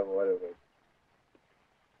have all of it.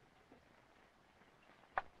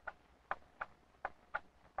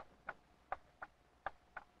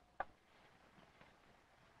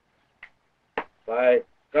 By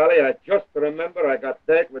golly, I just remember I got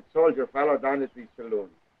date with soldier fellow down at the saloon.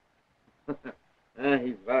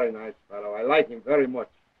 He's very nice fellow. I like him very much.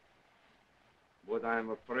 But I'm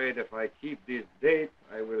afraid if I keep this date,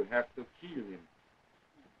 I will have to kill him.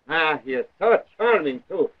 He is so charming,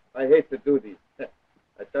 too. I hate to do this.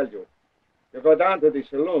 I tell you, you go down to the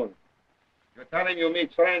saloon. You tell him you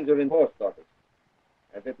meet stranger in post office,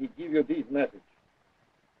 and that he give you this message.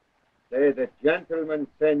 Say the gentleman,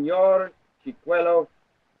 Senor Chicuelo,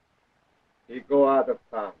 he go out of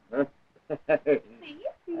town. Huh? See?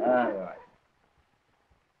 All right.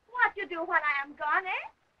 What you do when I am gone,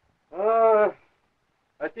 eh?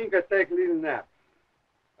 I think I take a little nap.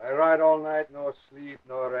 I ride all night, no sleep,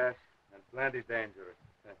 no rest, and plenty dangerous.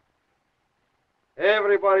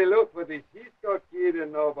 Everybody look for the Cisco Kid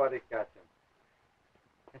and nobody catch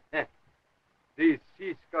him. This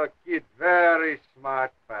Cisco Kid, very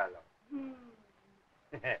smart fellow.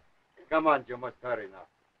 Come on, you must hurry now.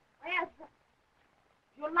 Yes.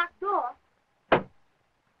 You lock door.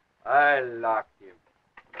 I locked him.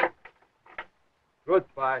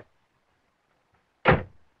 Goodbye.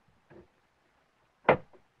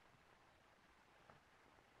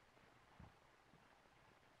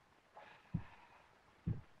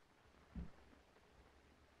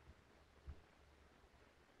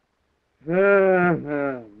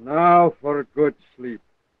 Now for a good sleep.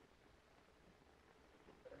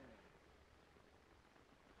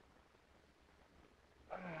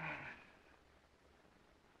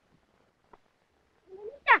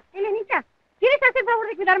 Elenita, ¿quieres hacer favor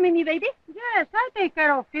de cuidarme, mi baby? Yes, I take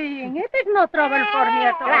care of King. It is no trouble for me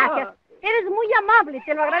at all. Gracias. Eres muy amable,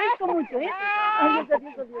 te lo agradezco mucho, ¿eh? Adiós,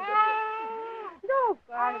 adiós, adiós, adiós. No,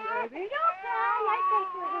 cry, baby. No cry. I take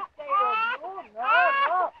care of stay of you. No,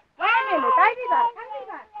 no. Wait a minute. I'll be back. I'll be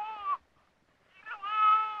back.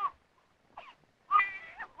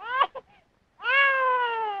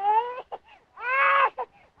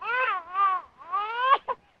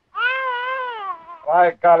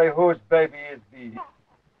 By golly, whose baby is these?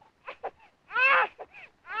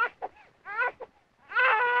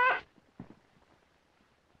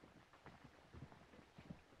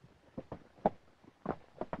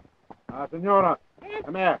 Senora,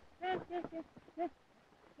 come here.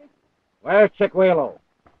 Where's Chiquilo?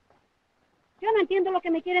 Yo no entiendo lo que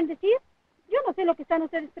me quieren decir. Yo no sé lo que están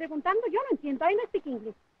ustedes preguntando. Yo no entiendo. I no speak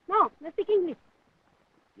English. No speak English.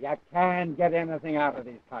 You can't get anything out of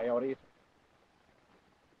these coyotes.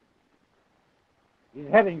 He's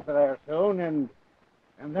heading for there soon, and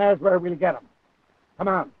there's where we'll get him. Come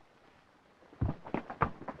on.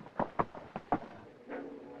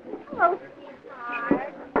 Hello,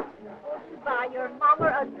 sweetheart. Won't you buy your mama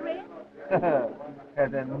a drink?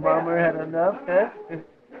 Hasn't Mama had enough, huh?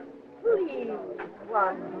 Please,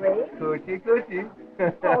 one drink. Coochie, coochie.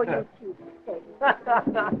 Oh, you cute thing.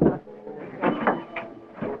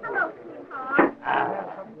 Hello, sweetheart.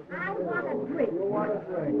 I want a drink. You want a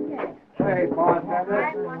drink? Yes. Hey, bartender,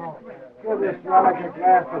 I want a drink. give this relic a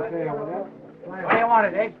glass of beer, will you? What do you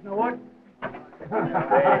want, eggs in the wood?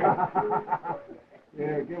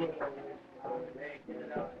 Yeah, give it.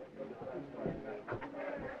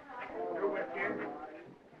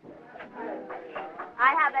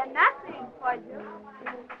 I have a nothing for you.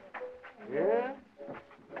 Yeah?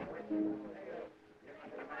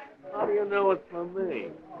 How do you know it's from me?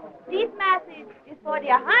 This message is for the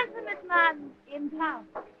handsomest man in town.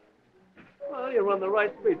 Well, you're on the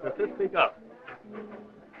right street, sister. Speak up.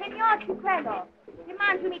 Senor Chiquelo, the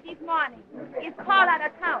man to meet this morning, is called out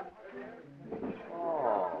of town.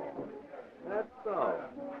 Oh, that's so.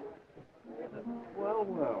 Well,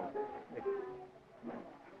 well.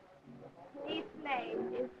 This place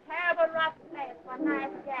is terrible rough place for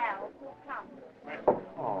nice gals who come.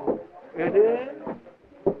 Oh, it is?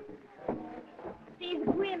 These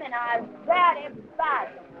women are very bad.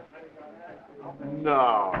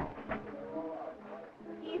 No.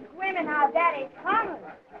 These women are very common.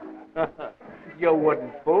 You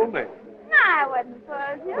wouldn't fool me. No, I wouldn't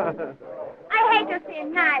fool you. I hate to see a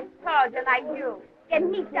nice soldier like you get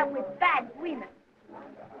mixed up with bad women.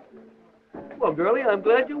 Well, girlie, I'm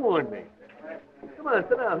glad you warned me. Come on,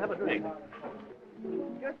 sit down, have a drink.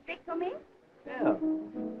 You speak to me? Yeah.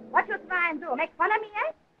 What you trying to do? Make fun of me,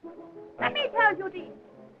 eh? Let me tell you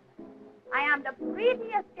this. I am the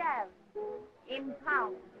prettiest girl in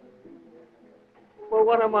town. Well,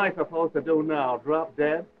 what am I supposed to do now? Drop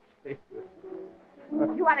dead?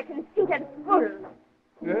 You are a conceited fool.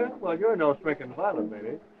 Yeah? Well, you're no stricken violet,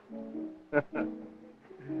 baby.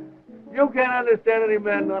 You can't understand any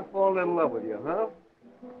man not falling in love with you, huh?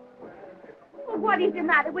 Well, what is the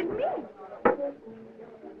matter with me?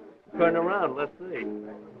 Turn around, let's see.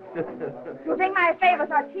 You think my favors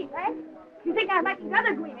are cheap, eh? You think I'm like these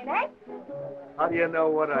other women, eh? How do you know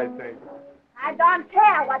what I think? I don't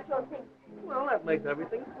care what you think. Well, that makes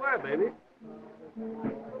everything square, baby.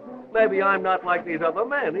 Maybe I'm not like these other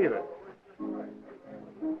men, either.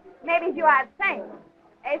 Maybe you are sane.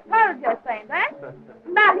 A soldier sane, eh?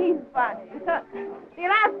 That is funny. The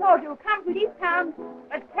last soldier who come to this town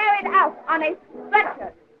was carried out on a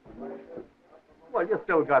stretcher. Well, you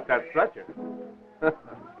still got that stretcher. A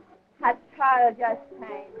soldier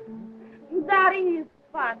sane. That is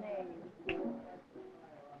funny.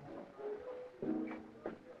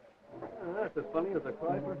 That's as funny as a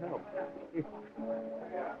cry for help.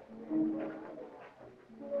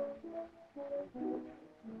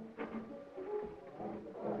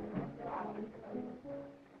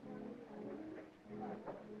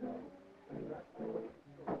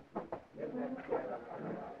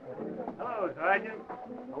 Hello, Sergeant.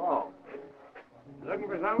 Hello. Looking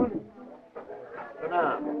for someone? Sit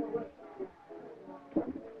down.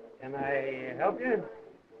 Can I help you?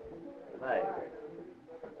 Thanks.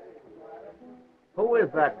 Who is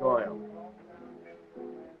that girl?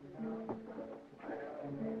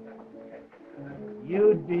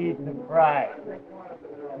 You'd be surprised.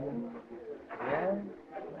 Yeah?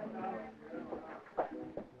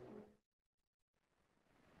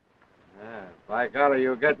 By golly,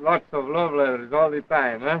 you get lots of love letters all the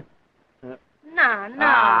time, huh? No, no.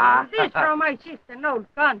 Ah. This from my sister in old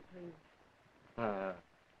country. I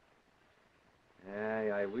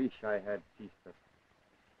wish I had sister.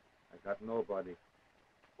 I got nobody.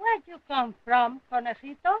 Where'd you come from,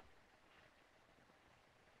 Conejito?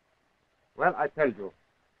 Well, I tell you.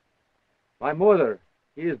 My mother,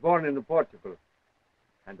 he is born in Portugal.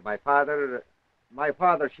 And my father,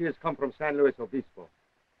 she has come from San Luis Obispo.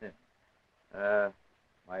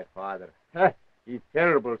 My father, he's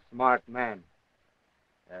terrible smart man.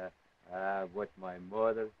 But my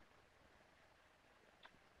mother,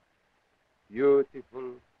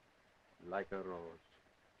 beautiful like a rose.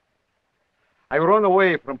 I run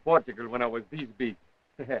away from Portugal when I was this big.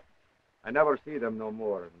 I never see them no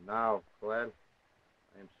more. Now, well,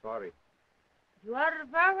 I'm sorry. You are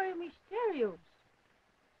very mysterious.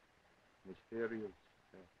 Mysterious.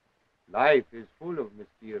 Life is full of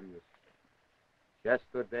mysterious.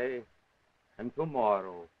 Yesterday and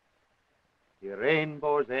tomorrow, the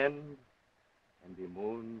rainbows end and the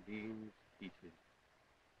moonbeams pieces.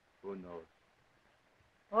 Who knows?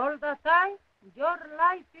 All the time, your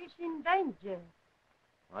life is in danger.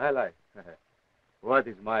 My life? What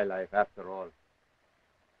is my life after all?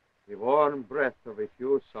 The warm breath of a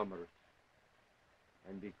few summers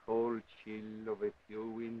and the cold chill of a few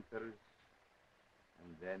winters,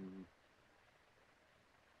 and then...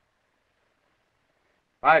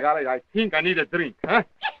 By golly, I think I need a drink, huh?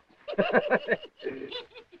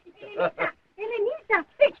 Elenita,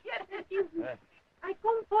 I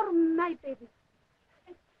come for my baby.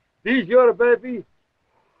 This your baby?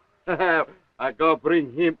 I go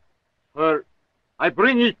bring him, her. I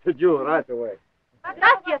bring it to you right away.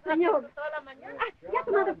 Gracias, señor. Ya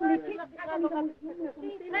tomado con leche.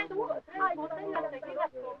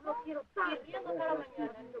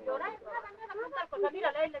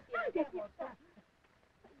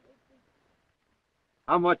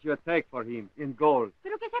 How much you take for him in gold?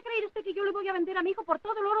 ¿Pero qué se ha creído usted que yo le voy a vender a mi hijo por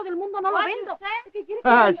todo el oro del mundo? No lo vendo. ¿Qué quiere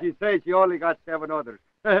que She says she only got 7 others.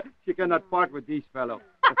 She cannot part with this fellow.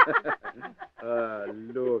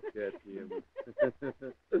 Look at him.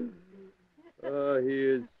 Oh, he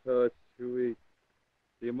is so sweet.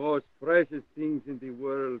 The most precious things in the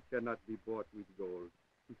world cannot be bought with gold.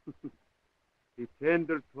 The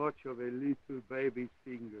tender touch of a little baby's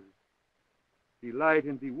fingers, the light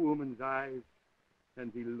in the woman's eyes,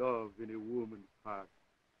 and the love in a woman's heart.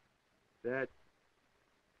 That...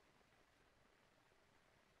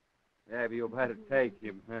 Maybe you better take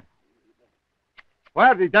him, huh?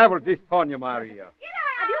 Where the devil is Tonya Maria?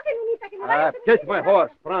 Adiós, Elenita, que no vayas a Get my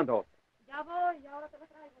horse, pronto. Ya voy, ahora te lo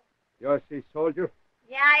traigo. You're a soldier?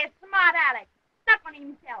 Yeah, he's smart Alex. Stuck on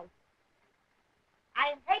himself.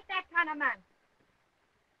 I hate that kind of man.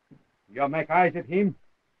 You make eyes at him?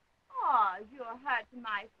 Oh, you hurt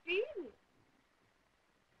my feelings.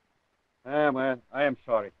 Well, I am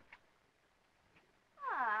sorry.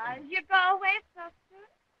 Ah, you go away so soon?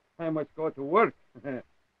 I must go to work.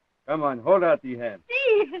 Come on, hold out the hand.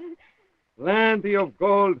 See. Plenty of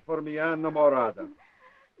gold for mi enamorada.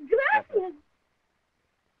 Gracias.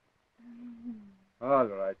 All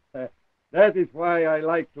right. That is why I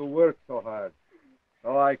like to work so hard.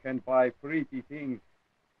 So I can buy pretty things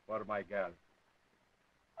for my gal.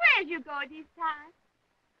 Where'd you go this time?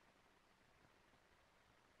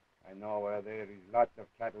 I know where there is lots of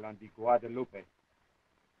cattle on the Guadalupe.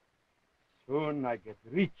 Soon I get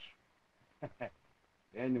rich.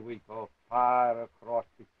 Then we go far across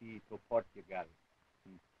the sea to Portugal.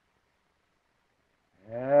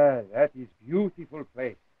 Yeah, that is beautiful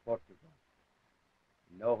place, Portugal.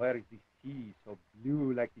 Nowhere is the sea so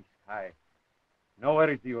blue like the sky. Nowhere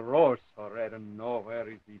is the rose so red, and nowhere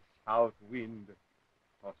is the south wind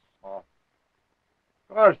so soft.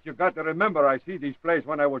 Of course, you got to remember I see this place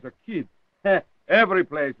when I was a kid. Every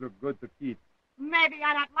place looked good to kids. Maybe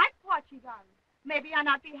I not like Portugal. Maybe I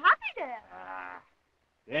not be happy there.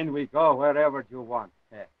 Then we go wherever you want.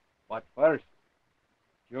 But first,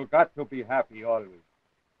 you got to be happy always.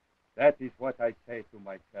 That is what I say to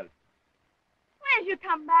myself. Where'd you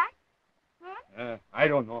come back? Huh? I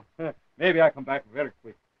don't know. Maybe I come back very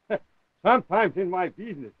quick. Sometimes in my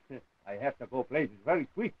business, I have to go places very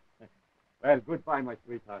quick. Well, goodbye, my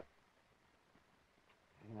sweetheart.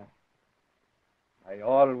 I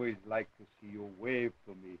always like to see you wave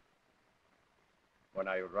to me when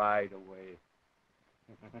I ride away.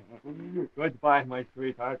 Goodbye, my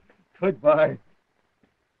sweetheart. Goodbye.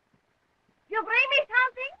 You bring me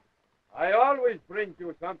something? I always bring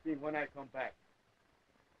you something when I come back.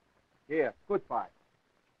 Here, goodbye.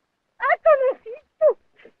 Conejito.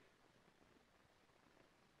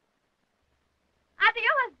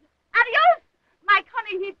 Adios. Adios.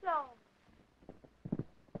 Conejito.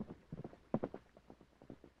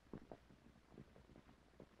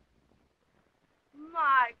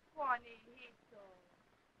 My Conejito.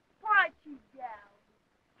 Party gal.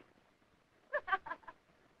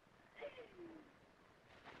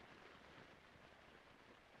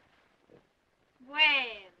 Well,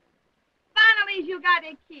 finally you got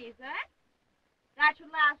a kiss, eh? That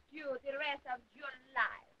should last you the rest of your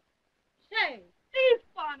life. Say, this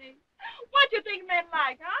funny. What you think men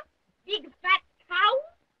like, huh? Big fat cow?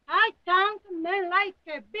 I think men like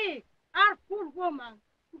a big, artful woman.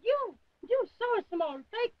 You so small.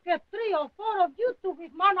 Take 3 or 4 of you to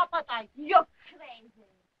with one appetite. You're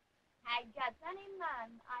crazy. I got any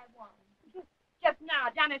man I want. Just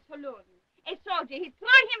now, down at saloon, a soldier, he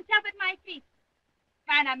threw himself at my feet.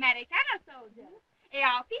 An Americano soldier, a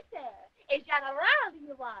officer, a general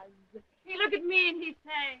he was. He looked at me and he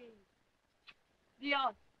said,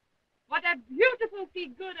 Dios, what a beautiful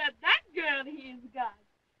figure that girl he's got.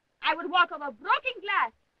 I would walk over broken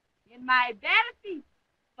glass in my bare feet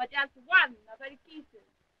for just one of her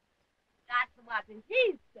kisses. That's what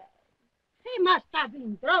he said. He must have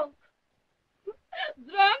been drunk.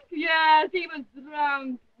 Drunk? Yes, he was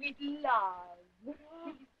drunk with love.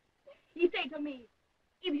 He said to me,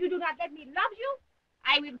 if you do not let me love you,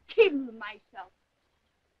 I will kill myself.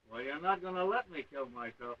 Well, you're not going to let me kill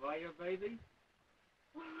myself, are you, baby?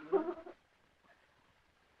 I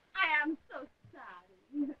am so sorry.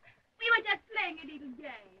 We were just playing a little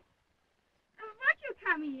game. Won't you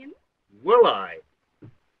come in? Will I?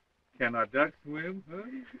 Can a duck swim, huh?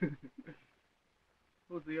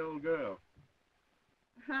 Who's the old girl?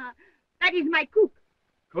 That is my cook.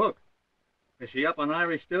 Cook? Is she up on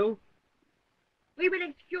Irish stew? We will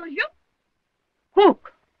excuse you.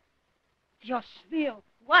 Cook. Dios mío,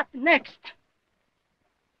 what next?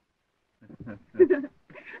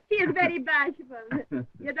 He is very bashful.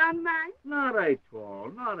 You don't mind? Not at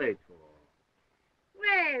all, not at all.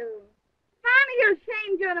 Well, finally you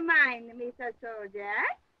change your mind, Mr. Soldier.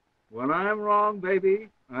 When I'm wrong, baby,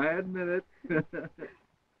 I admit it.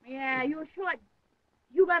 Yeah, you should.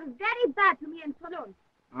 You were very bad to me in saloon.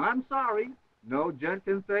 I'm sorry. No gent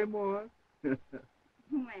can say more. Well,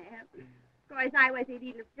 of course, I was a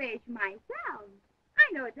little fresh myself.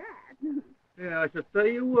 I know that. Yeah, I should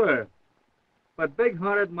say you were. But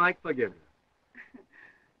big-hearted Mike forgive you.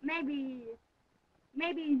 Maybe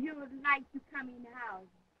you would like to come in the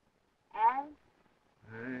house.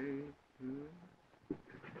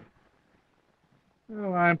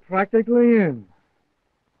 Well, I'm practically in.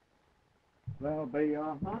 There'll be a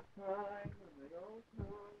hot time in the old town.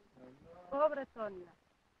 Pobre Tonia,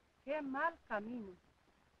 qué mal camino.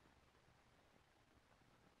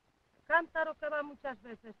 Cántaro que va muchas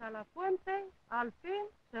veces a la fuente, al fin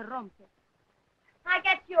se rompe. I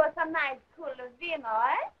get you some nice cool vino,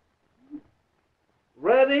 eh?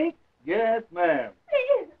 Ready? Yes, ma'am.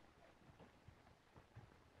 Please.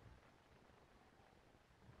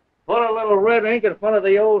 Put a little red ink in front of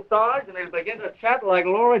the old stars, and he'll begin to chat like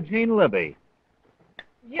Laura Jean Libby.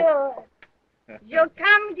 You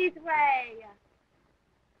come this way.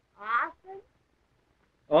 Often?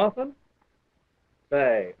 Often?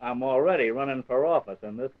 Say, I'm already running for office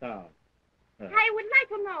in this town. I would like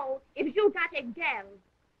to know if you got a girl.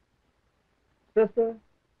 Sister,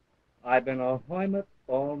 I've been a hermit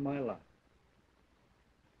all my life.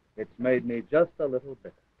 It's made me just a little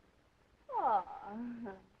bitter. Oh,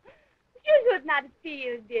 you should not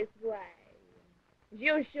feel this way.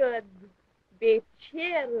 You should be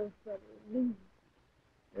cheerful.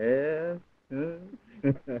 Yes?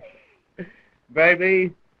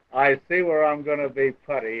 Baby, I see where I'm going to be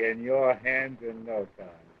putty in your hands in no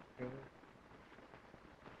time.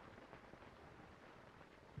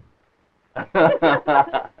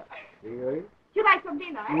 You like some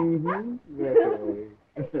dinner, eh? Mm-hmm.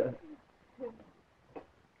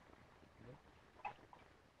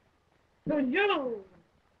 To you,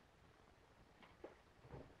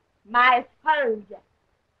 my soldier.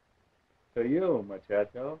 To you,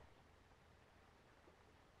 muchacho.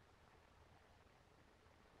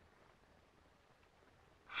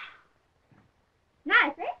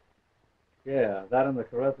 Nice, eh? Yeah, that and the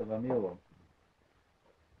caress of a mule.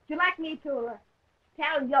 Would you like me to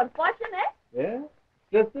tell your fortune, eh? Yeah?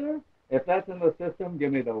 Sister, if that's in the system,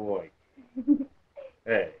 give me the white.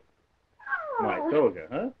 Hey, Oh. my soldier,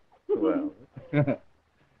 huh? Well.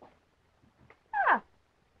 Ah,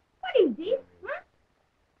 what is this, huh?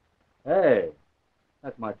 Hey,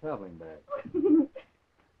 that's my traveling bag.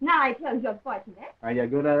 Now I tell your fortune, eh? Are you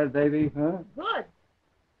good at it, baby, huh? Good.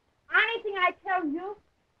 Anything I tell you,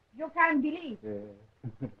 you can believe.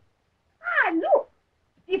 Yeah. Ah, look.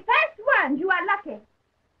 The first one, you are lucky.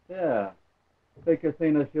 Yeah. Think you've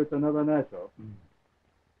seen us shoot another natural.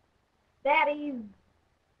 There is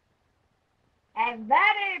a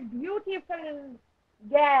very beautiful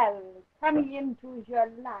girl coming into your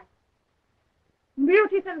life.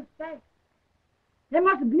 Beautiful face. The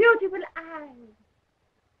most beautiful eyes.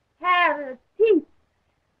 Her teeth.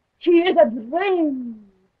 She is a dream.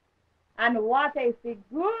 And what a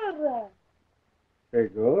figure.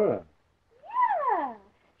 Figura? Yeah.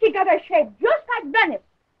 She got a shape just like Venice.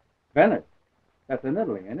 Venice? That's in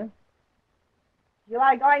Italy, ain't it? You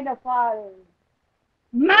are going to fall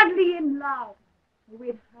madly in love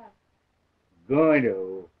with her. Going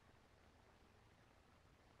to.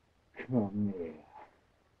 Come here.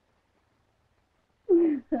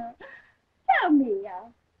 Tell me,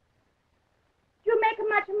 you make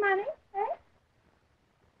much money,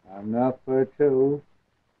 eh? Enough for 2,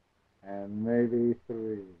 and maybe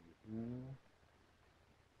 3.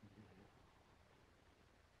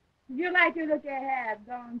 You like to look ahead,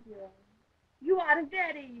 don't you? You are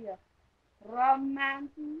very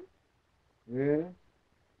romantic. Yeah?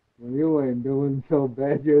 Well, you ain't doing so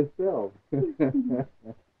bad yourself.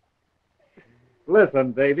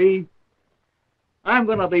 Listen, baby. I'm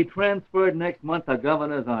going to be transferred next month to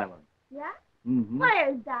Governor's Island. Yeah? Mm-hmm. Where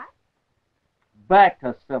is that? Back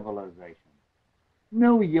to civilization.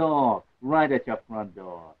 New York, right at your front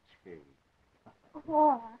door. Gee.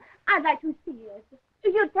 Oh, I'd like to see it.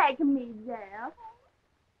 You take me there.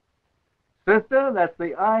 Sister, that's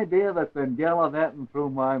the idea that's been gallivanting through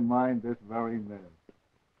my mind this very minute.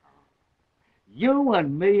 You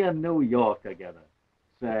and me in New York together.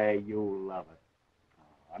 Say you love it.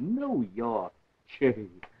 Oh, New York. Gee.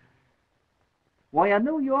 Why, in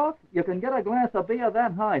New York, you can get a glass of beer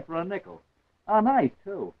that high for a nickel. On ice,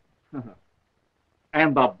 too.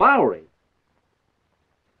 And the Bowery.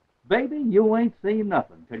 Baby, you ain't seen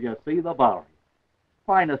nothing till you see the Bowery.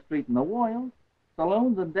 Finest street in the world.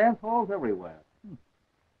 Saloons and dance halls everywhere.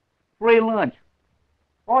 Free lunch.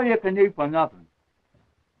 All you can eat for nothing.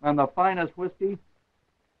 And the finest whiskey,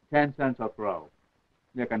 10 cents a throw.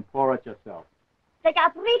 You can pour it yourself. They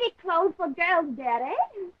got pretty clothes for girls there, eh?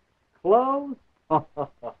 Clothes?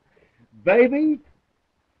 Baby,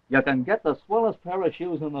 you can get the swellest pair of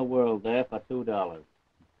shoes in the world there for $2.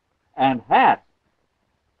 And hats.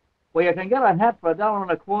 Well, you can get a hat for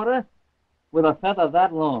 $1.25 with a feather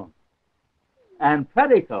that long. And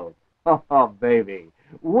petticoats. Oh, baby,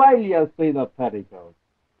 wait till you see the petticoats.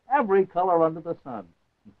 Every color under the sun.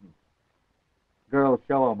 Girls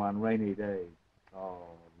show 'em on rainy days.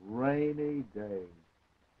 Oh, rainy days.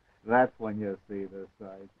 That's when you see the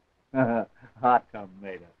sight. Hot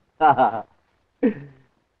tomato. Oh,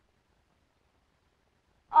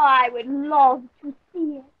 I would love to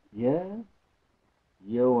see it. Yeah?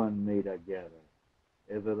 You and me together.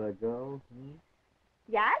 Is it a go?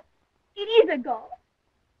 Yes, it is a go.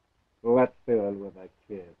 Let's do it with a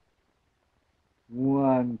kiss.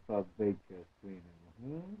 One for Big Casino.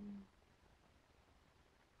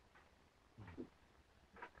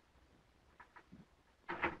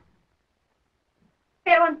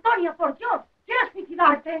 Pero, Antonio, por Dios, ¿quieres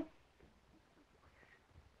suicidarte?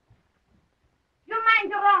 You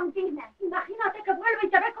mind your own business. Imagínate que vuelve y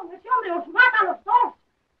te ve con ese hombre, os mata a los dos.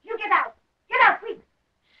 You get out. Get out, quick.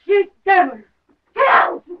 Shit, devil. Get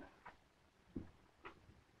out.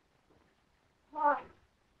 Oh,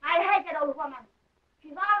 I hate that old woman.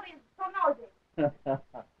 She's always so nosy.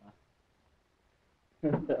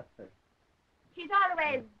 She's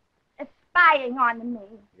always spying on me.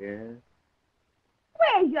 Yes?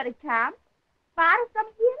 Where's your camp? Far from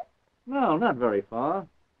here? No, not very far.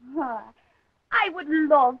 Oh, I would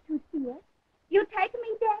love to see it. You take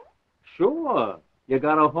me there? Sure. You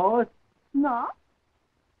got a horse? No.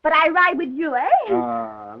 But I ride with you, eh?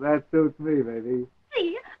 Ah, that suits me, baby.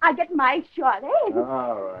 See, I get my shot, eh?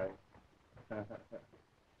 All right.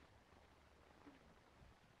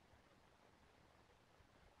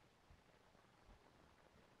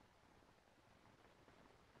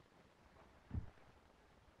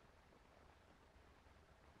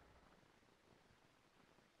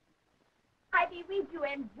 I'll be with you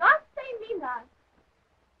in just a minute.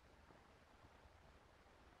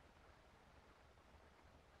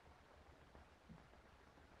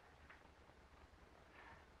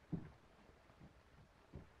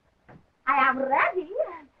 I am ready.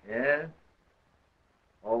 Yeah?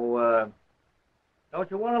 Oh,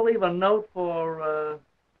 don't you want to leave a note for,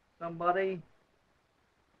 somebody?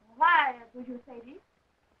 Why would you say this?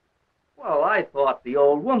 Well, I thought the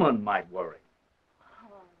old woman might worry.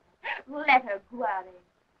 Oh, let her worry.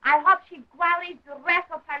 I hope she worries the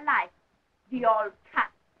rest of her life. The old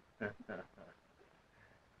cat.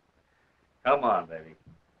 Come on, baby.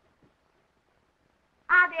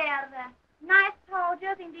 there nice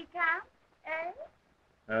soldiers in the camp, eh?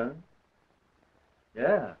 Huh?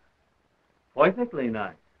 Yeah. Perfectly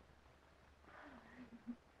nice.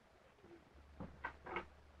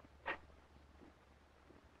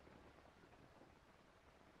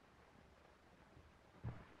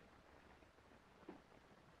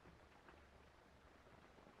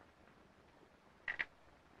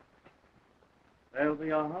 There'll be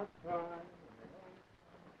a hot cry.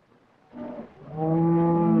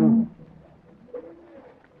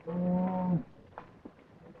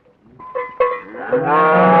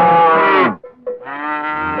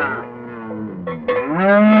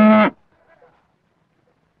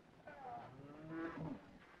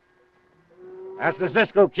 That's the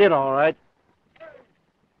Cisco Kid, all right.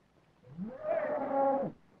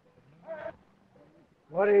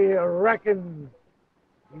 What do you reckon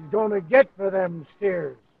he's going to get for them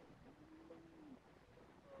steers?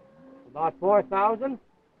 About 4,000?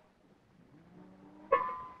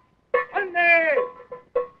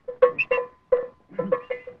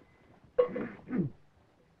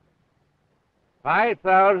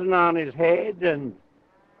 $5,000 on his head and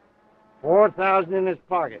 4,000 in his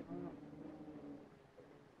pocket.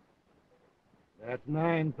 That's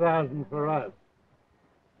 9,000 for us.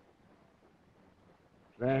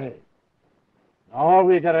 Say, all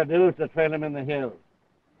we gotta do is to trail him in the hills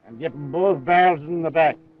and give him both barrels in the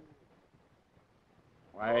back.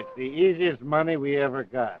 Why, it's the easiest money we ever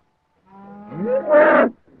got.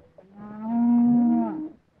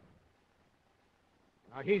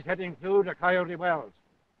 Now he's heading through to Coyote Wells.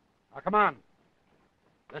 Now come on.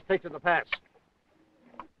 Let's take to the pass.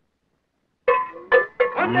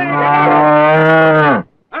 Ande!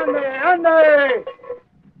 Ande!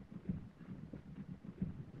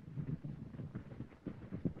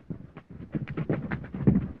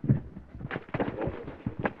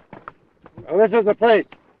 Well, this is the place.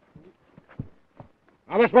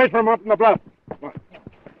 Now let's wait for him up in the bluff. Come on.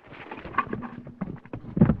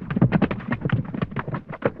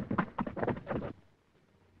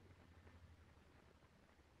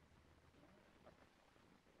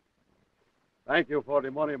 Thank you for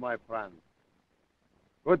the money, my friend.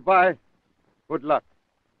 Goodbye. Good luck.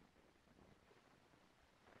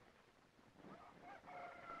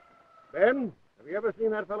 Ben, have you ever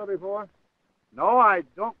seen that fellow before? No, I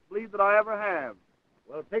don't believe that I ever have.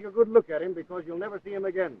 Well, take a good look at him because you'll never see him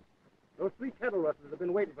again. Those 3 cattle rustlers have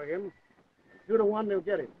been waiting for him. 2 to 1, they'll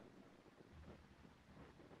get him.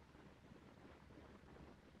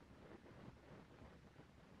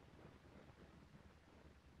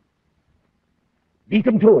 Beat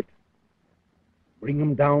him to it. Bring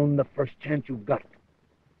him down the first chance you've got.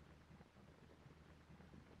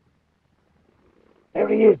 There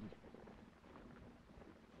he is.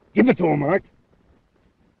 Give it to him, Art.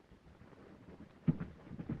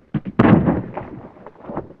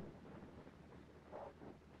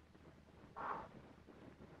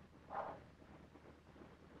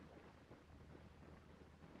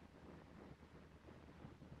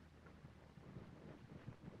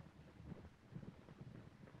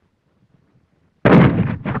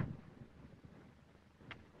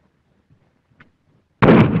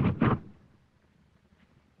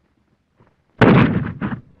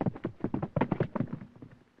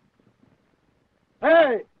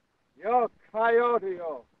 Hey, you coyote,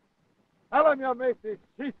 you. Tell him you make the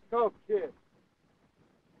Cisco Kid.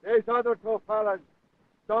 These other 2 fellas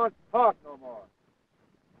don't talk no more.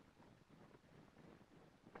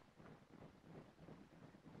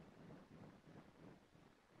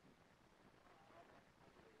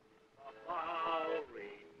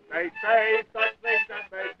 They say such things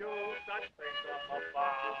and they do such things on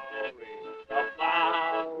the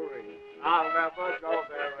Bowery. I'll never go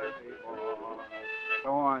there anymore.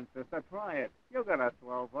 Go on, sister, try it. You got a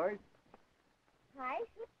swell voice. Hi,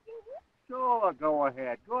 Sister. Sure, go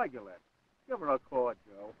ahead. Gorgule it. Give her a chord,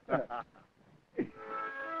 Joe.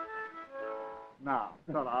 Now,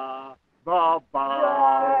 ta-da, the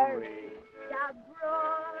Bowery. The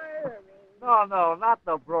brewery. No, not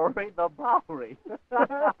the brewery, the Bowery.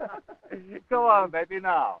 Go on, baby,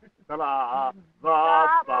 now. Ta-da,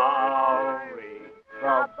 the Bowery.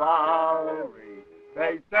 The Bowery.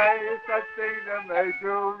 They say such things and they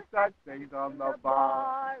do such things on the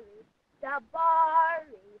bar. The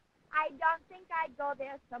brewery. I don't think I'd go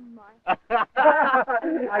there some more.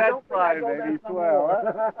 That's fine, baby. Swell,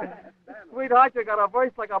 huh? Sweetheart, you got a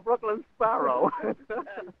voice like a Brooklyn sparrow.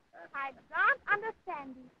 I don't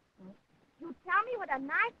understand you. You tell me what a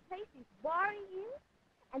nice place this brewery is,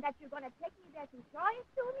 and that you're going to take me there to show it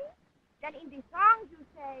to me? Then in the songs you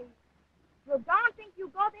say, you don't think you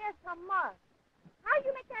go there some more. How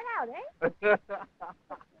you make that out, eh?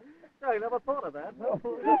 I never thought of that.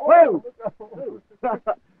 Whoa!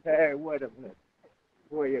 Hey, wait a minute.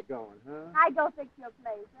 Where you going, huh? I go fix your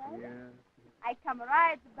place, eh? Yeah. I come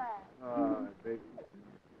right back. Oh, baby.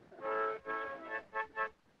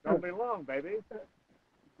 Don't be long, baby.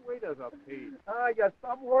 Sweet as a pea. You're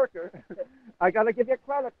some worker. I gotta give you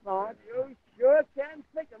credit, son. You sure can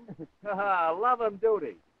pick 'em. Love and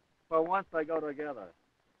duty. For once they go together.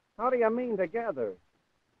 How do you mean together?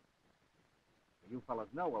 You fellas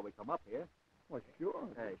know where we come up here. Well, sure.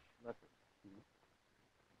 Hey, listen.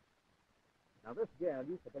 Now, this gal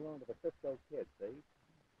used to belong to the Cisco Kid, see?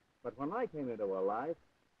 But when I came into her life,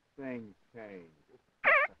 things changed.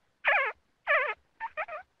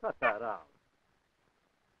 Cut that out.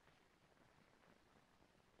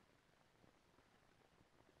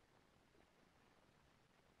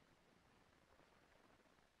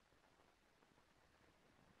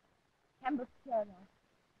 Embustero.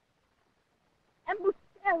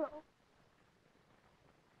 Embustero.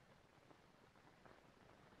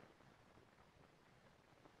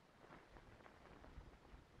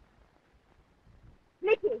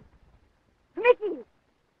 Mickey! Mickey!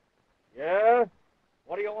 Yeah?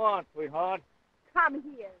 What do you want, sweetheart? Come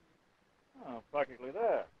here. Oh, practically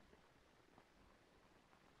there.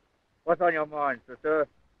 What's on your mind, sister?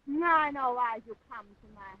 Now I know why you come to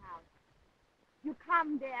my house. You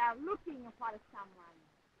come there looking for someone.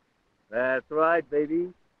 That's right,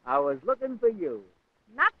 baby. I was looking for you.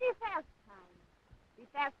 Not the first time. The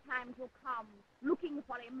first time you come looking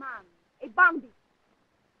for a man, a bandit.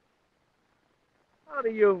 How do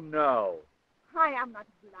you know? I am not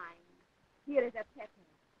blind. Here is a peasant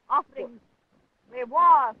offering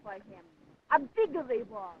reward for him. A big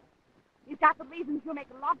reward. Is that the reason you make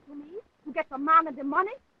love to me? To get the man and the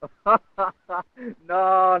money?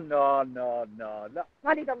 No.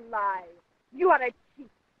 That is a lie. You are a cheat.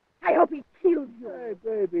 I hope he kills you. Hey,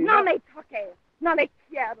 baby. No le toque. No le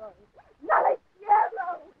quiero. No le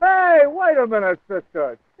quiero. Hey, wait a minute,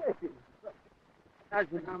 sister.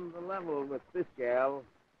 Hasn't come to level with this gal.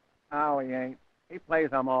 Oh, he ain't. He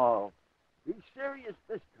plays them all. He's serious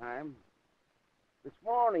this time. This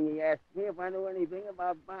morning he asked me if I knew anything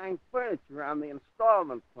about buying furniture on the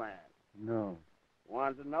installment plan. No.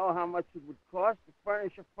 Wanted to know how much it would cost to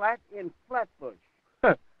furnish a flat in Flatbush.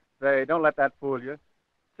 Say, don't let that fool you.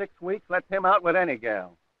 6 weeks lets him out with any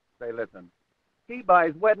gal. Say, listen. He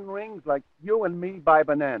buys wedding rings like you and me buy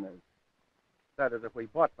bananas. That is, if we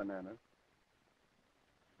bought bananas.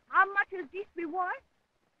 How much is this reward?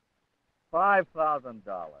 $5,000.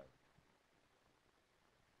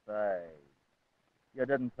 Say, you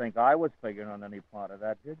didn't think I was figuring on any part of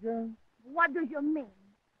that, did you? What do you mean?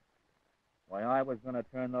 Why, I was going to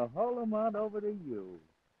turn the whole amount over to you.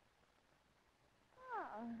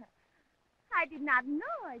 Oh, I did not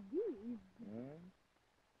know I did.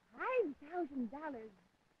 $5,000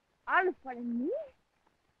 all for me?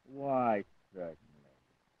 Why, certainly.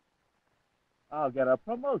 I'll get a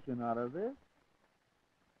promotion out of this.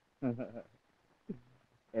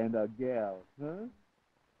 And a gal, huh?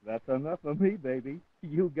 That's enough for me, baby.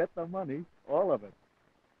 You get the money, all of it.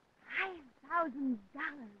 $5,000.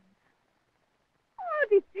 Oh,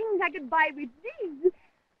 the things I could buy with these.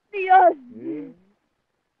 Dios.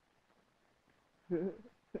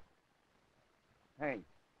 Hey,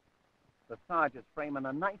 the Sarge is framing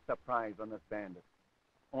a nice surprise on this bandit.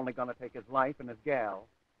 Only gonna take his life and his gal.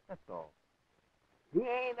 That's all. He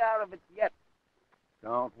ain't out of it yet.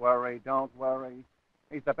 Don't worry.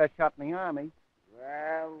 He's the best shot in the Army.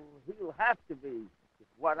 Well, he'll have to be. If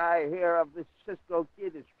what I hear of this Cisco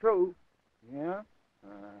Kid is true. Yeah?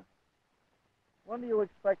 When do you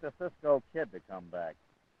expect the Cisco Kid to come back?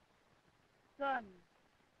 Son,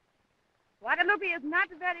 Guadalupe is not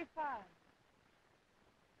very far.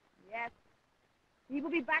 Yes, he will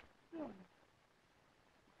be back soon.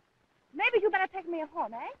 Maybe you better take me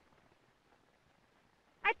home, eh?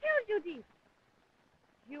 I told you this.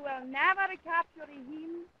 You will never capture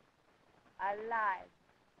him alive.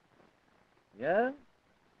 Yeah?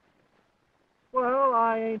 Well,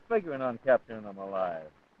 I ain't figuring on capturing him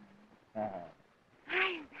alive.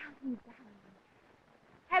 $5,000.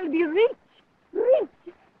 I'll be rich.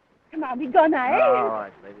 Come on, we go now, eh? All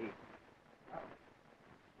right, lady.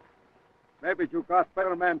 Maybe you got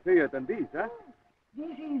better man to you than these, huh?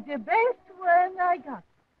 This is the best one I got.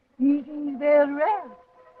 It is very rare.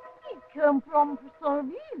 It come from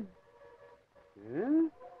Sorville. Yeah?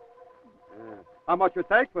 How much you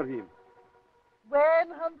take for him? $100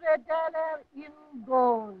 in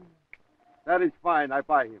gold. That is fine. I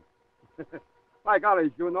buy him. My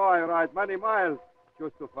golly, you know I ride many miles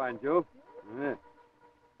just to find you.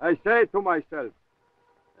 I say to myself,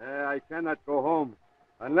 I cannot go home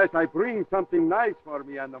Unless I bring something nice for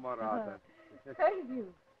me and the Marauder. Thank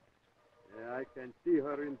you. Yeah, I can see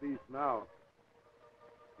her in these now.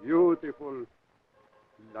 Beautiful,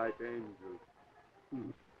 like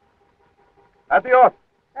angels. Adios.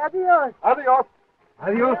 Adios. Adios.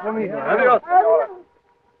 Adios, amigo. Adios. Adios.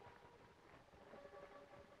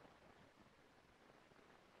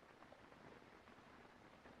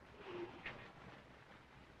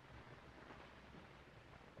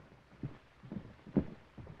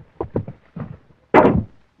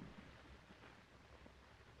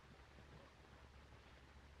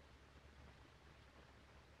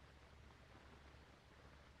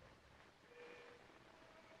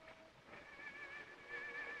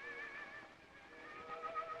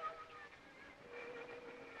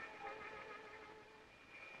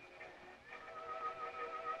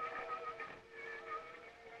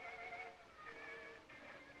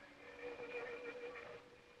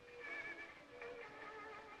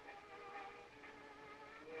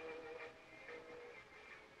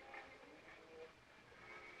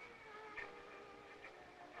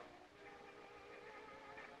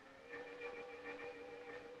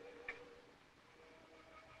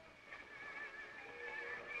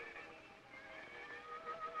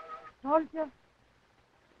 Soldier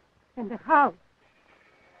in the house.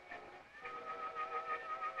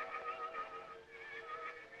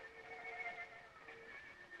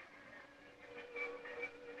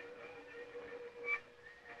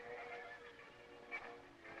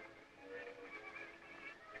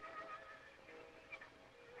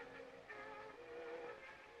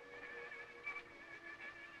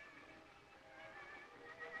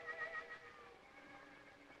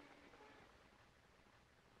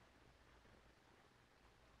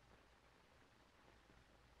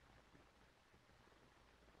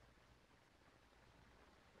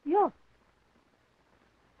 Yo.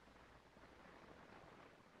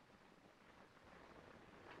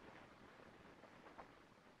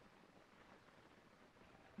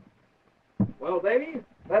 Well, baby,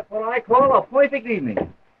 that's what I call a perfect evening.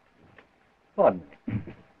 Pardon me.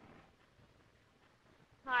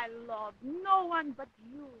 I love no one but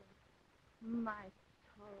you, my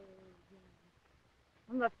soldier.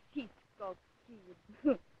 The Cisco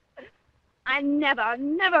Kid. I never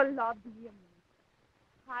loved him.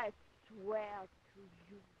 I swear to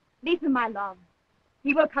you. Listen, my love.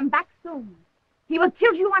 He will come back soon. He will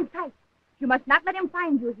kill you on sight. You must not let him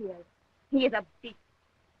find you here. He is a beast.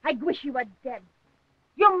 I wish he were dead.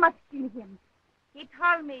 You must kill him. He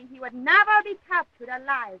told me he would never be captured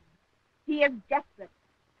alive. He is desperate.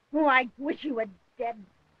 Oh, I wish he were dead.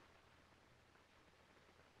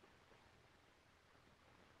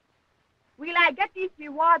 Will I get these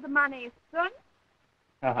reward money soon?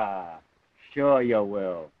 Haha, sure you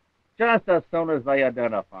will. Just as soon as they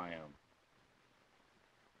identify him.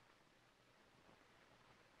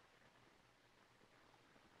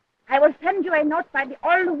 I will send you a note by the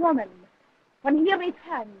old woman when he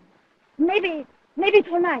returns. Maybe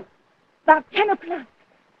tonight, about 10 o'clock.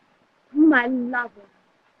 My lover.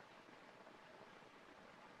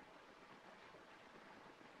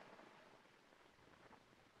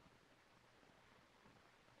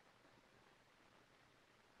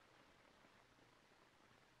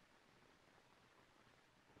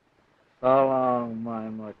 So long, my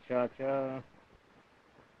muchacha.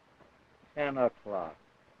 10 o'clock.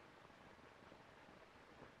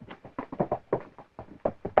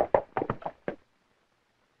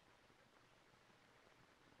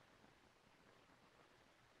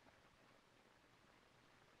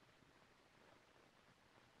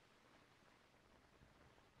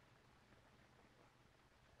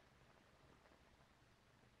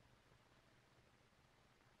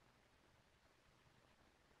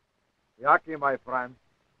 Yaki, my friend.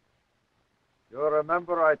 You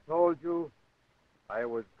remember I told you I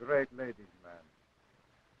was great ladies'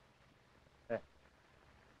 man.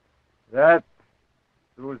 That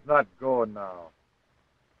does not go now.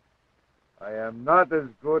 I am not as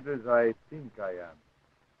good as I think I am.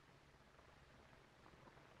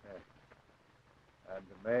 And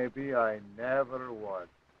maybe I never was.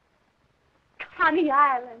 Coney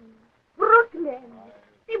Island, Brooklyn,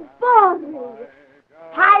 Divorce,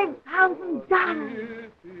 $5,000.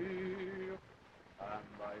 And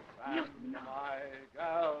I send my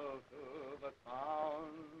gal to the town.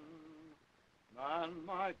 And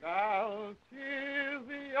my gal, she's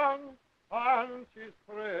young and she's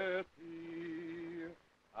pretty.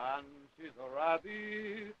 And she's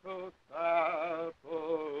ready to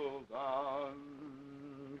settle down.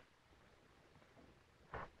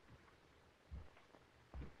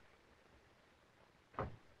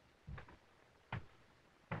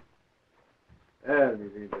 Tell me,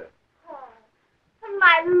 Linda. Oh,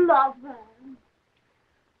 my lover.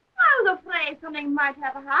 I was afraid something might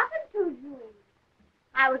have happened to you.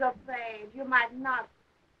 I was afraid you might not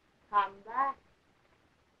come back.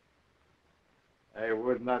 I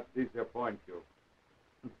would not disappoint you.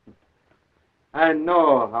 I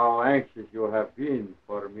know how anxious you have been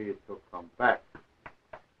for me to come back.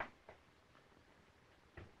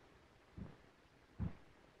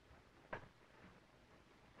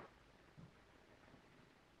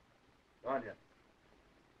 Sonia,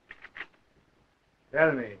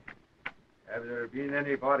 tell me, have there been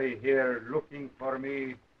anybody here looking for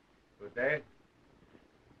me today?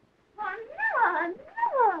 Oh,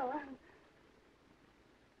 no.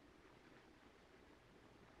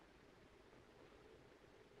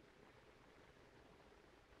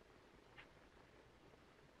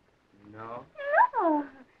 No? No.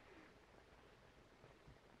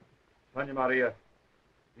 Sonia Maria,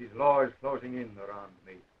 this law is closing in around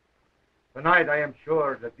me. Tonight I am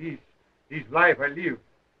sure that this life I live,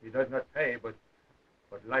 he does not pay, but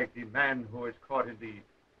like the man who is caught in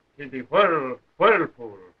the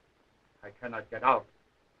whirlpool, I cannot get out.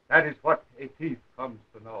 That is what a thief comes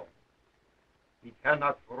to know. He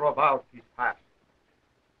cannot rub out his past.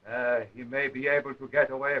 He may be able to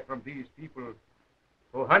get away from these people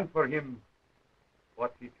who hunt for him,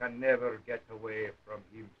 but he can never get away from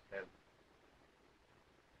himself.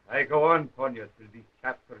 I go on, Tonya, till this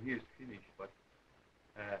chapter here is finished, but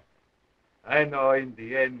I know in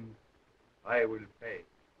the end I will pay.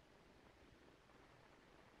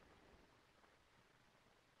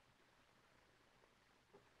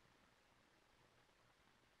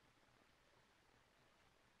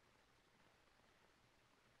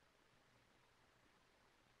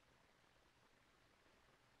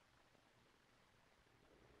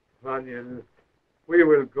 Tonya, we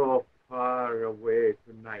will go far away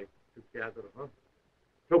tonight together, huh?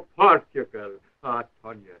 To Portugal. Ah,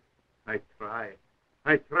 Tonya, I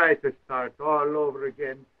try to start all over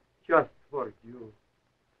again just for you.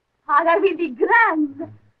 Ah, that will be grand.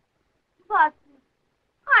 But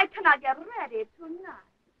I cannot get ready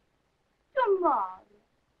tonight. Tomorrow.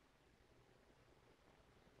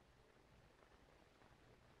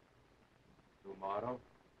 Tomorrow?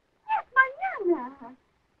 Yes, mañana.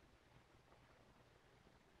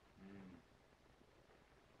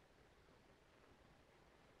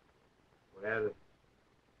 Well,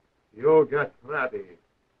 you get ready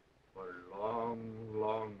for a long,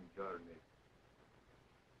 long journey.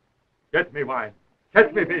 Get me wine.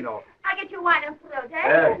 Get me vino. I get you wine and fruit,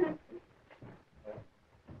 eh?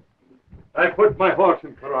 I put my horse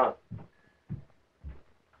in corral.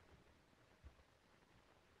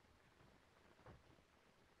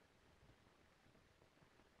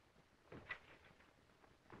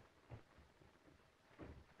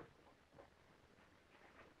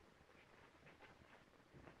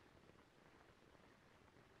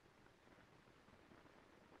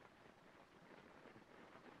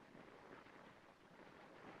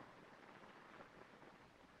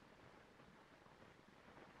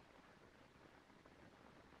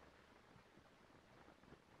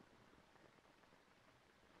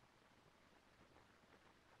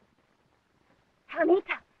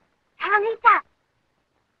 Juanita!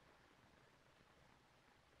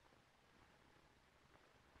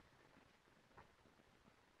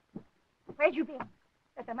 Where'd you been?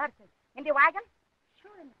 At the Mercer. In the wagon?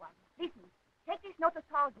 Sure in the wagon. Listen, take this note to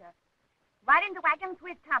soldier. Ride in the wagon to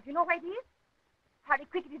his camp. You know where it is? Hurry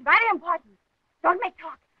quick, it is very important. Don't make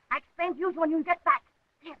talk. I explain to you when you get back.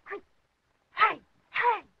 Here, quick. Hurry,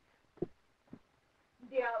 hurry.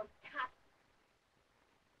 The old cat.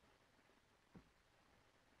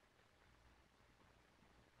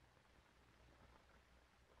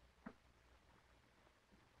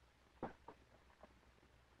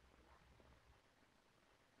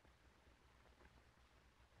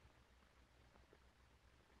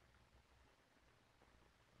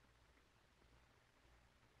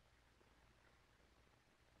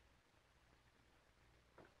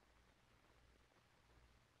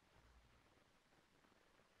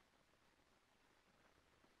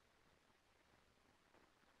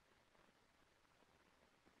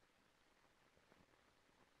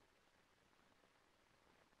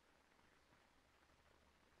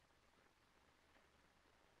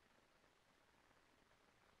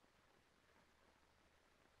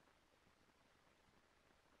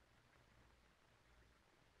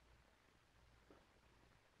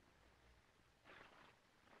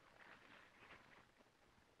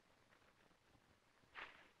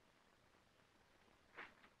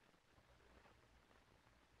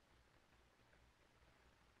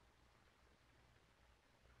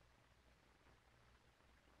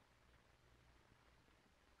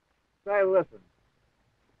 Say, listen.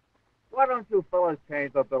 Why don't you fellas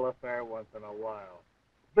change the bill of fare once in a while?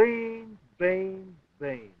 Beans, beans,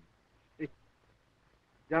 beans.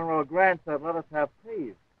 General Grant said let us have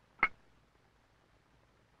peas.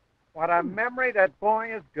 What a memory that boy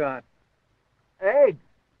has got. Eggs.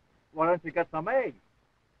 Why don't you get some eggs?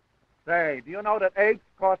 Say, do you know that eggs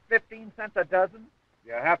cost 15 cents a dozen?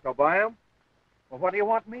 You have to buy 'em? Well, what do you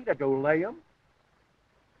want me to do, lay 'em?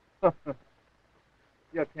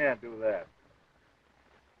 You can't do that.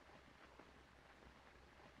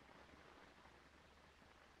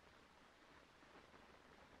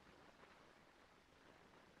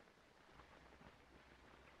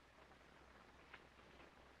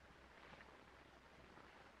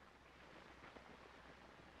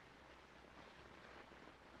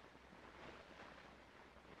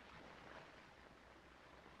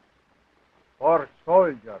 For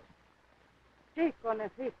soldiers. Sí,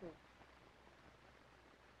 conejito.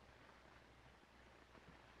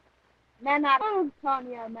 Men are on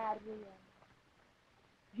Sonia Maria.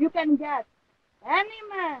 You can get any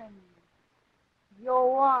man you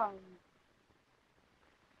want.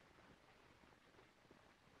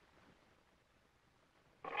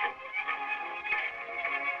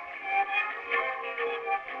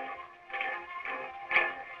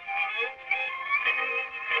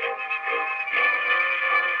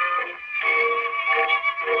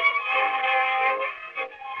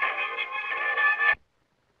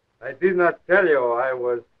 I did not tell you I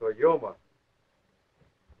was Toyoma.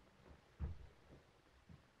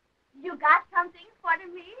 You got something for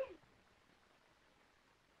me?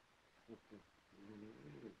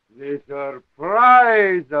 The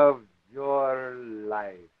surprise of your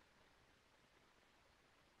life.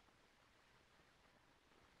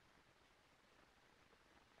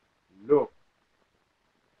 Look.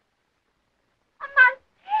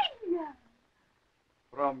 Amalia!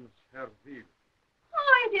 From Serville.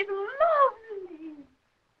 Oh, it is lovely.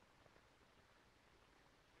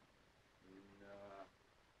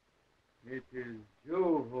 It is you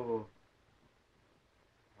who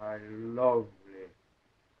are lovely.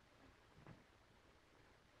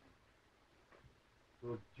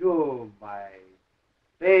 To you, my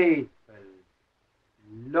faithful,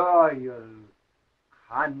 loyal,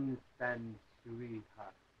 constant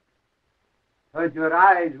sweetheart. Touch your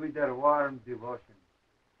eyes with their warm devotion,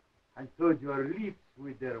 and to your lips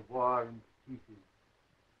with their warm kisses,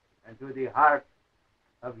 and to the heart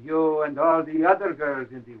of you and all the other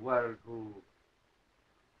girls in the world who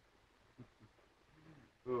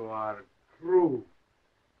are cruel,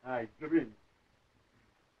 I drink.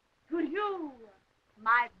 To you,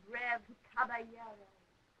 my brave caballero,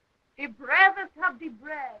 the bravest of the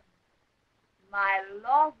brave, my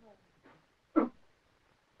lover.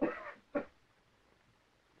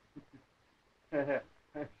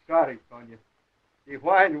 I'm sorry, Sonia. The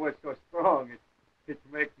wine was so strong, it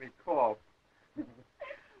makes me cough.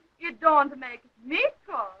 You don't make me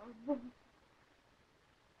cough.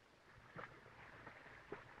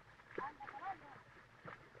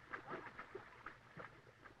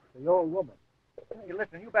 The old woman. Hey,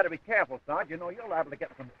 listen, you better be careful, Sarge. You know you're liable to get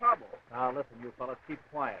in some trouble. Now, listen, you fellas, keep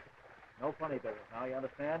quiet. No funny business, now, you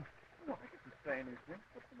understand? Oh, I didn't say anything.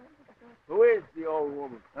 What's the matter with the guy? Who is the old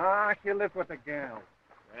woman? Ah, she lives with the gal.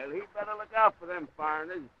 Well, he better look out for them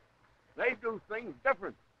foreigners. They do things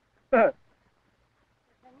different. Senor,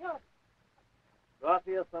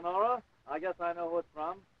 Gracias, Sonora. I guess I know who it's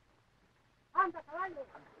from. anda, caballo.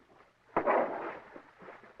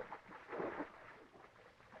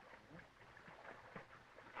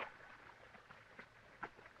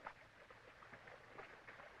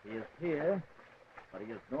 He is here, but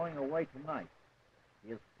he is going away tonight.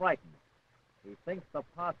 He is frightened. He thinks the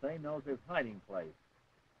posse knows his hiding place.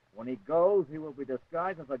 When he goes, he will be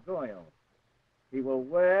disguised as a goyle. He will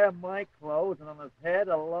wear my clothes and on his head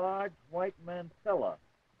a large white mantilla.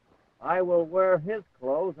 I will wear his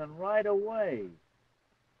clothes and ride away.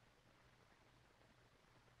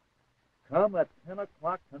 Come at 10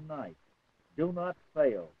 o'clock tonight. Do not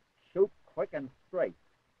fail. Shoot quick and straight.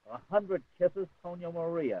 100 kisses, Tonya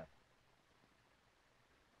Maria.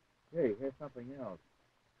 Hey, here's something else.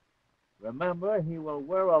 Remember, he will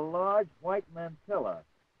wear a large white mantilla.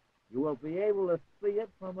 You will be able to see it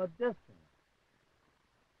from a distance.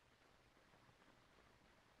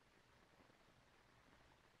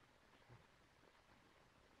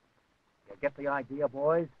 You get the idea,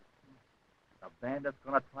 boys? The bandit's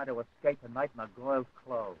going to try to escape tonight in a goyle's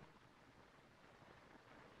clothes.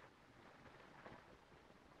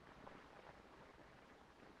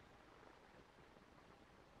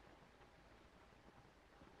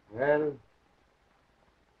 Well,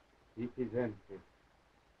 it is empty.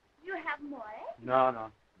 You have more, eh?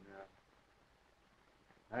 No.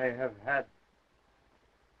 I have had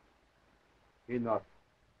enough.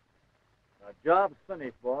 The job's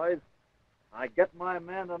finished, boys. I get my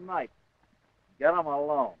man tonight. Get him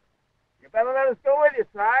alone. You better let us go with you,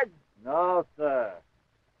 Sarge. No, sir.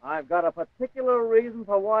 I've got a particular reason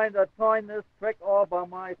for wanting to turn this trick all by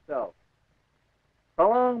myself. So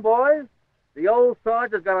long, boys. The old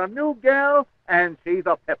Sarge has got a new gal, and she's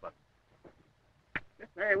a pippin.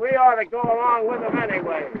 Hey, we ought to go along with him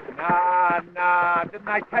anyway. Nah. Didn't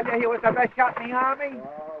I tell you he was the best shot in the army?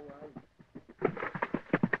 Oh, well.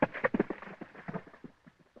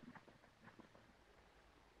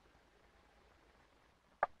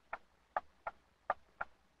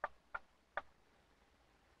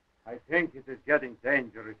 I think it is getting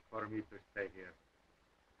dangerous for me to stay here.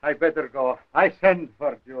 I better go. I send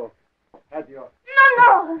for Joe. Adios.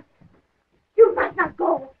 No! You must not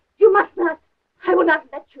go. You must not. I will not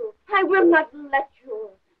let you. I will not let you.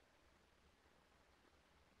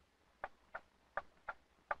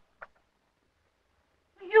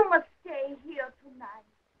 You must stay here tonight.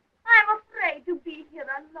 I'm afraid to be here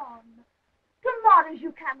alone. Tomorrow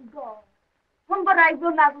you can go. But I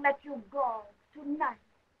will not let you go tonight.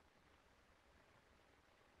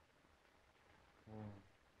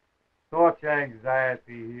 Such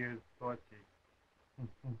anxiety here, such.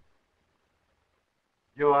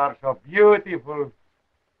 You are so beautiful.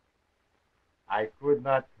 I could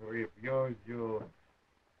not refuse you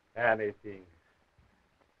anything.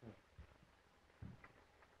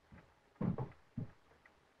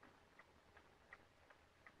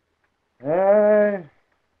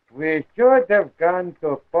 We should have gone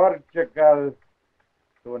to Portugal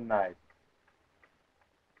tonight.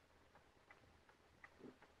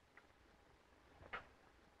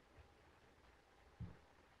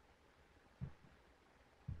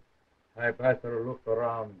 I better look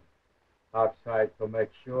around outside to make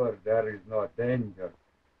sure there is no danger.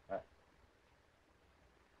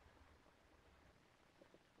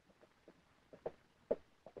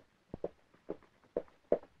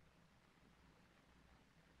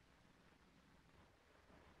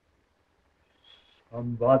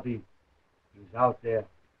 Somebody is out there.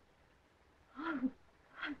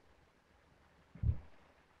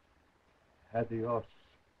 Adios,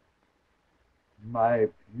 my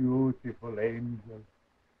beautiful angel.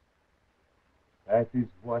 That is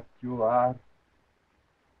what you are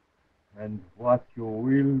and what you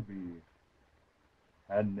will be,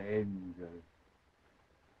 an angel.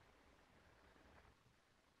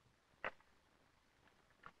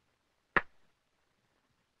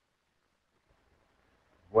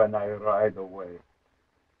 When I ride away,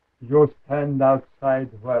 you stand outside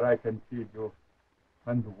where I can see you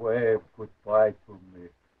and wave goodbye to me.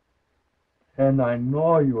 And I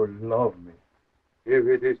know you love me. If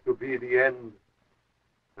it is to be the end,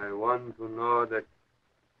 I want to know that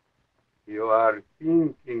you are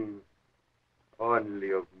thinking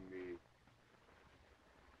only of me.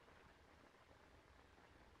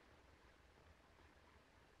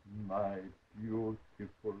 My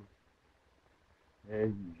beautiful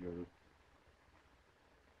angel.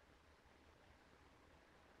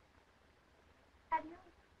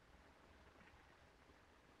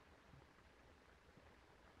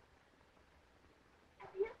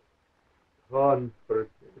 Don't forget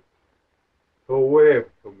to wave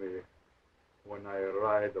to me when I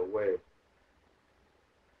ride away.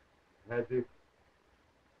 As if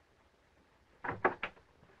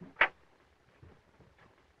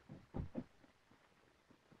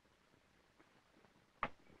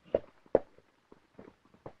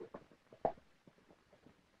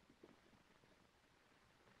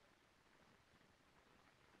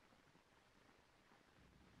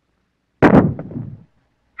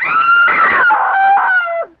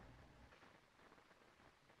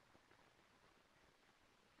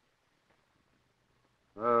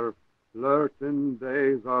her flirting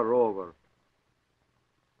days are over,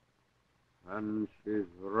 and she's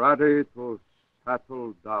ready to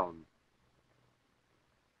settle down.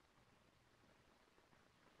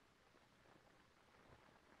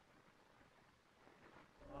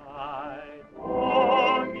 I